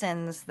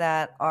medicines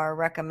that are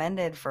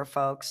recommended for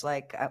folks,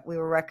 like we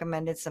were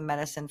recommended some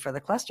medicine for the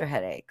cluster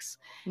headaches.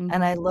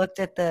 And I looked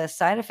at the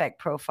side effect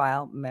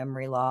profile,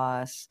 memory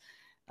loss,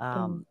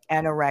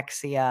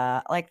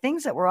 anorexia, like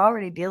things that we're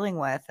already dealing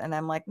with. And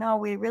I'm like, no,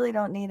 we really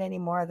don't need any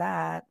more of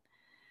that.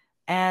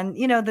 And,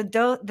 you know,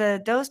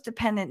 the dose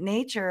dependent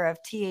nature of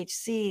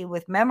THC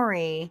with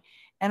memory,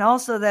 and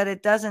also that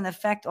it doesn't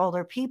affect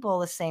older people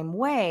the same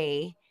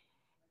way,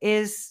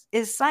 is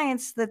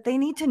science that they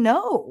need to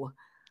know.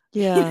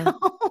 Yeah. You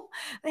know?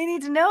 They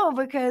need to know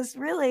because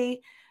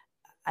really,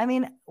 I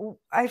mean,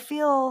 I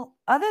feel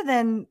other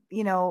than,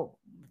 you know,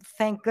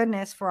 thank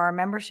goodness for our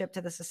membership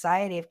to the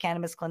Society of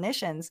Cannabis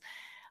Clinicians.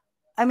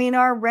 I mean,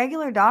 our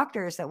regular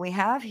doctors that we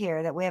have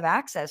here that we have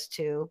access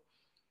to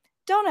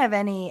don't have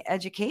any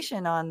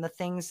education on the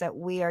things that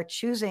we are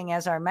choosing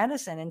as our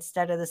medicine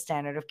instead of the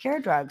standard of care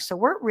drugs. So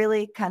we're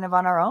really kind of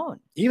on our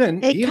own.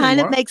 It kind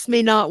of makes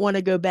me not want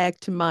to go back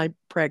to my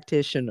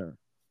practitioner.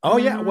 Oh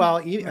yeah. Well,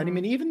 I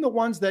mean, even the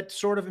ones that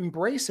sort of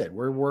embrace it.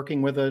 We're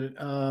working with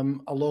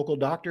a local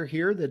doctor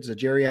here that's a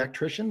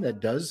geriatrician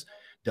that does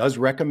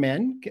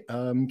recommend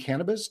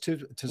cannabis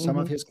to some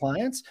of his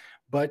clients,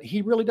 but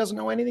he really doesn't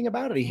know anything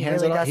about it.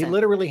 He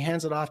literally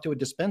hands it off to a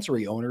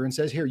dispensary owner and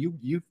says, "Here,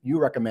 you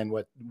recommend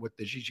what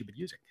you should be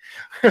using."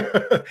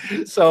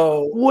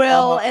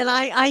 So and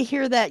I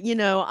hear that, you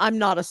know, I'm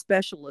not a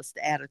specialist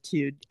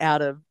attitude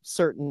out of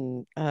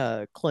certain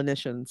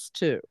clinicians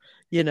too.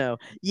 You know,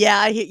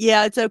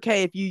 it's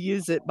okay if you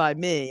use it by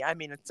me. I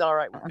mean, it's all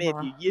right with me if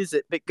you use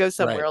it, but go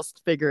somewhere else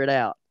to figure it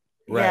out.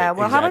 Right, yeah,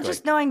 well, how about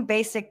just knowing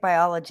basic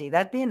biology?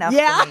 That'd be enough for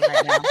me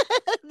right now.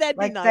 That'd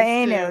like be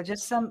nice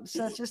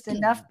just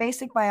enough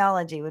basic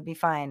biology would be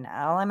fine.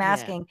 All I'm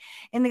asking,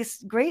 in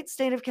this great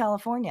state of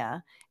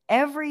California,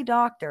 every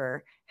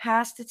doctor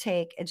has to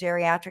take a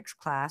geriatrics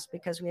class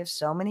because we have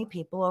so many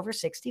people over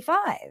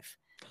 65.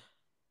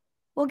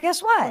 Well,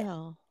 guess what?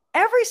 Well,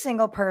 every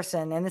single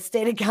person in the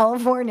state of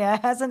California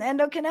has an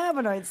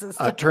endocannabinoid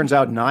system. It turns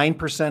out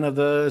 9% of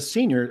the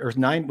seniors, or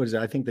 9 was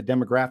I think the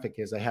demographic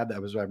is.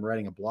 I'm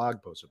writing a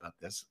blog post about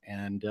this,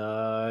 and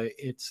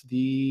it's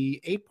the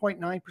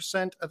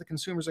 8.9% of the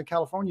consumers in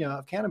California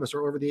of cannabis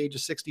are over the age of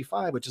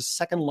 65, which is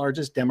second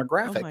largest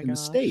demographic in the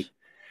state.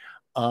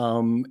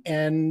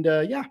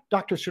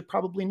 Doctors should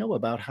probably know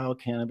about how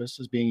cannabis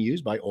is being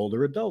used by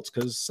older adults,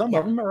 because some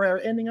of them are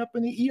ending up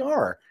in the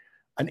ER.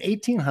 An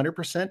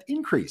 1,800%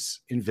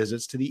 increase in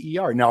visits to the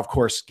ER. Now, of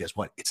course, guess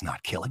what? It's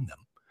not killing them.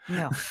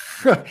 No.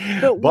 But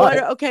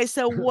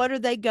so what are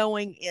they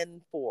going in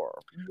for?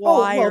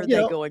 Why are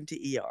they going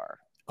to ER?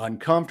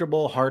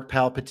 Uncomfortable heart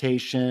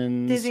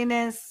palpitations,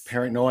 dizziness,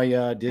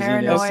 paranoia,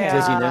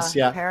 dizziness,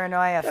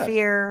 paranoia,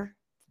 fear.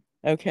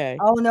 Okay.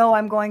 Oh no,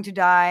 I'm going to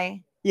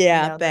die.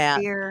 Yeah, the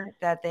fear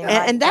that they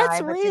and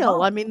that's die,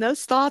 real. I mean,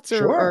 those thoughts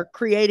are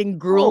creating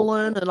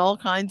ghrelin and all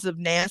kinds of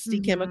nasty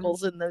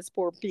chemicals in those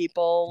poor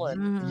people.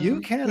 And you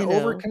can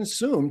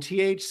overconsume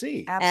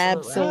THC.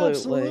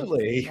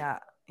 Absolutely.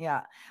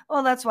 Yeah.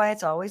 Well, that's why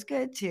it's always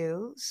good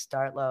to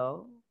start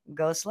low,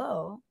 go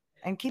slow,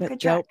 and keep good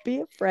track. Don't be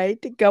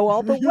afraid to go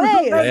all the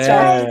way. That's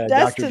right.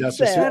 Dr.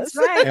 Justice. That's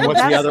right. And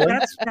what's the other one?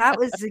 That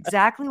was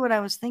exactly what I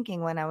was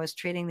thinking when I was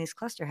treating these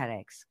cluster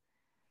headaches.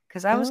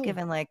 Because I was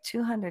given like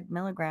 200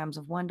 milligrams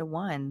of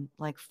 1-to-1,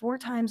 like 4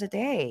 times a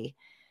day.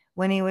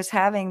 When he was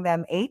having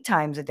them 8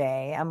 times a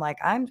day, I'm like,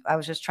 I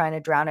was just trying to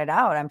drown it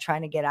out. I'm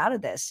trying to get out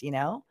of this,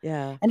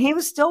 Yeah. And he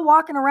was still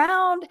walking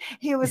around.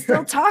 He was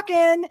still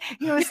talking.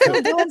 He was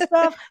still doing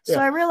stuff. So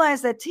I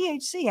realized that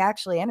THC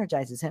actually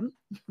energizes him.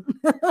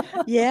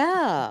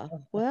 Yeah.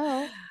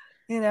 Well,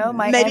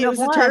 maybe it was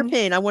a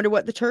terpene. I wonder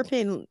what the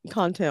terpene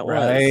content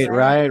was.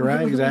 Right.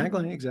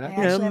 Exactly.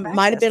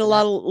 Might have been a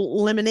lot of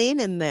limonene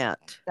in that.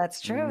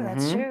 That's true.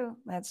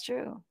 That's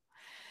true.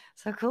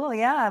 So cool.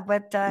 Yeah.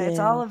 But it's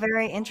all a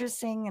very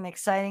interesting and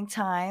exciting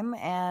time.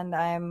 And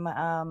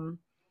I'm,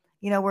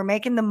 we're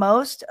making the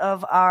most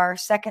of our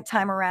second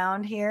time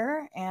around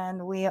here.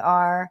 And we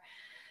are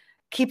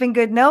keeping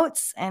good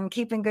notes and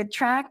keeping good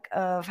track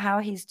of how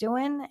he's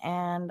doing.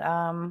 And,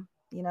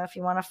 if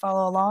you want to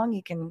follow along,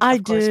 you can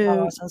of course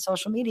follow us on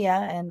social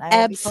media, and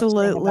I will be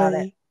posting about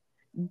it.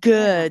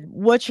 Good. Yeah.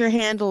 What's your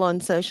handle on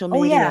social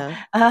media?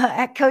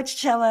 At Coach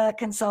Chela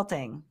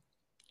Consulting.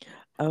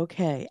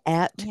 Okay,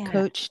 at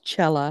Coach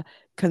Chela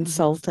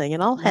Consulting,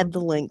 and I'll have the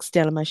links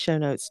down in my show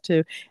notes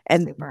too.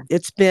 And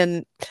it's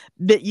been,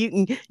 but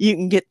you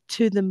can get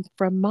to them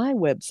from my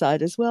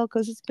website as well,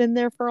 because it's been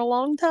there for a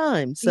long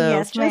time.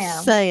 So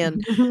just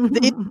saying,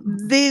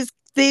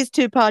 these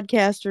two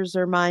podcasters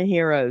are my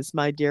heroes,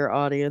 my dear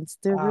audience.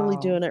 They're really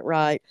doing it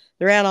right.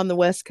 They're out on the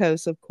West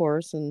Coast, of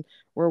course, and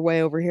we're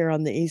way over here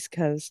on the East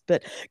Coast.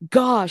 But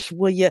gosh,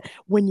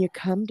 when you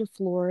come to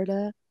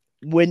Florida,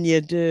 when you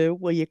do,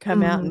 will you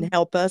come out and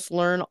help us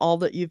learn all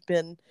that you've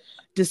been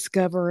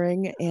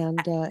discovering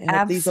and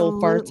help these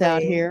old farts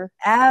out here?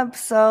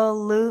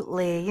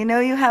 Absolutely.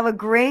 You have a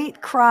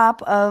great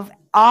crop of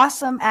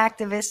awesome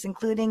activists,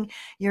 including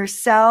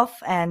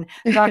yourself and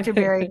Dr.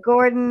 Barry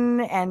Gordon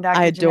and Dr.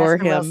 I adore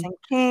Janessa him. Wilson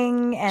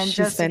King and She's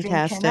Josephine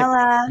fantastic.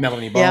 Canella,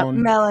 Melanie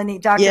Bone.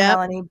 Dr.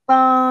 Melanie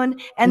Bone.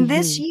 And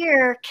this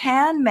year,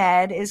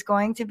 CanMed is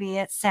going to be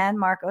at San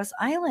Marcos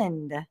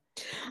Island.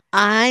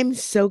 I'm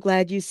so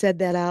glad you said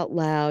that out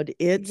loud.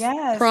 It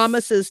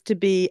promises to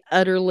be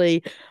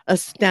utterly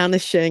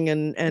astonishing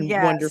and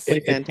wonderfully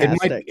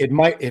fantastic. It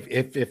might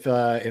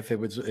if it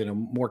was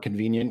more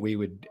convenient, we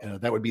would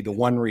that would be the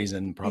one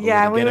reason probably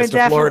to get us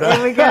to Florida.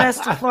 We get us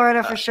to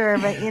Florida for sure,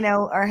 but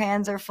our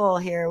hands are full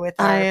here with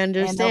our I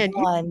understand.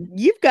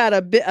 You've got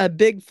a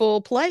big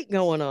full plate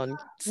going on.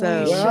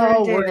 So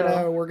we're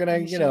gonna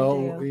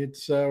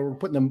it's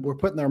we're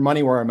putting our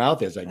money where our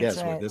mouth is, I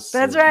guess. Right. With this.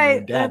 That's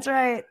right. That's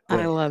right.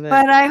 I love it.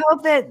 But I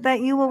hope that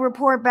you will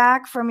report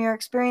back from your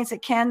experience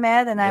at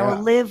CanMed, and I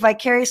will live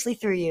vicariously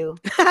through you.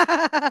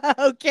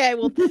 Okay.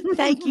 Well,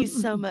 thank you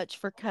so much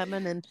for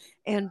coming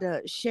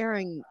and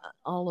sharing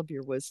all of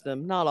your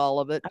wisdom. Not all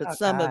of it, but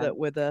some of it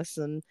with us.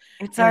 And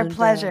it's our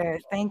pleasure.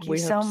 Thank you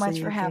so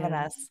much for having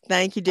us.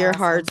 Thank you, dear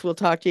hearts. We'll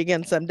talk to you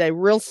again someday,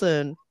 real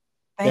soon.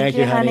 Thank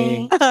you,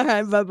 honey. All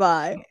right.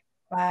 Bye-bye.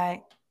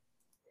 Bye.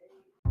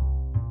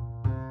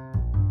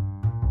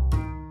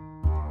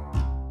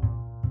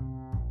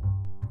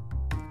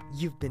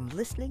 You've been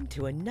listening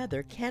to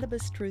another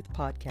Cannabis Truth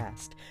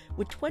podcast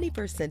with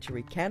 21st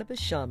century cannabis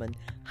shaman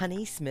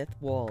Honey Smith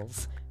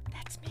Walls.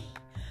 That's me.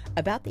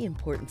 About the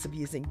importance of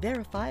using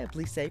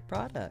verifiably safe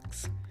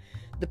products.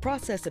 The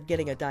process of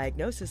getting a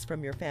diagnosis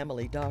from your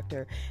family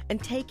doctor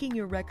and taking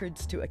your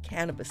records to a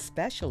cannabis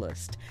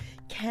specialist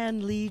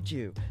can lead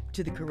you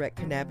to the correct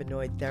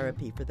cannabinoid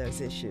therapy for those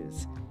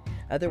issues.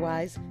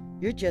 Otherwise,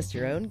 you're just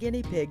your own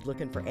guinea pig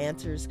looking for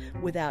answers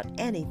without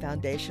any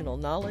foundational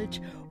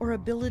knowledge or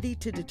ability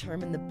to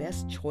determine the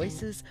best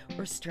choices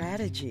or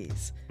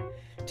strategies.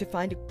 To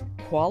find a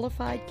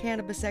qualified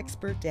cannabis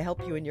expert to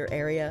help you in your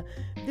area,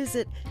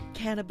 visit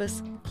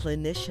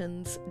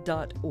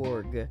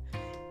cannabisclinicians.org.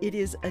 It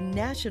is a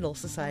national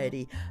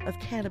society of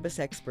cannabis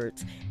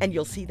experts, and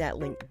you'll see that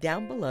link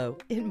down below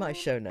in my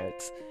show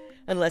notes.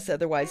 Unless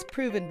otherwise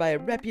proven by a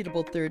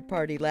reputable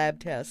third-party lab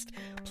test,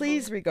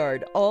 please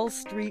regard all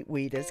street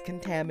weed as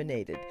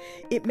contaminated.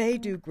 It may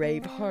do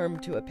grave harm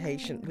to a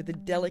patient with a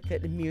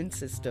delicate immune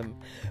system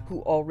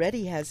who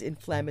already has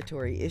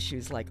inflammatory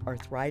issues like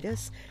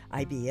arthritis,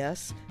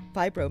 IBS,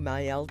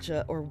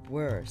 fibromyalgia, or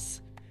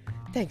worse.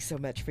 Thanks so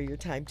much for your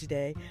time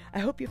today. I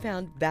hope you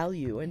found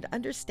value and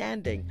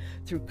understanding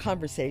through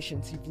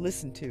conversations you've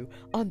listened to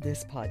on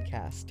this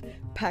podcast.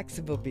 Pax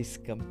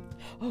Vobiscum.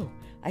 Oh,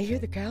 I hear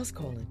the cows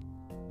calling.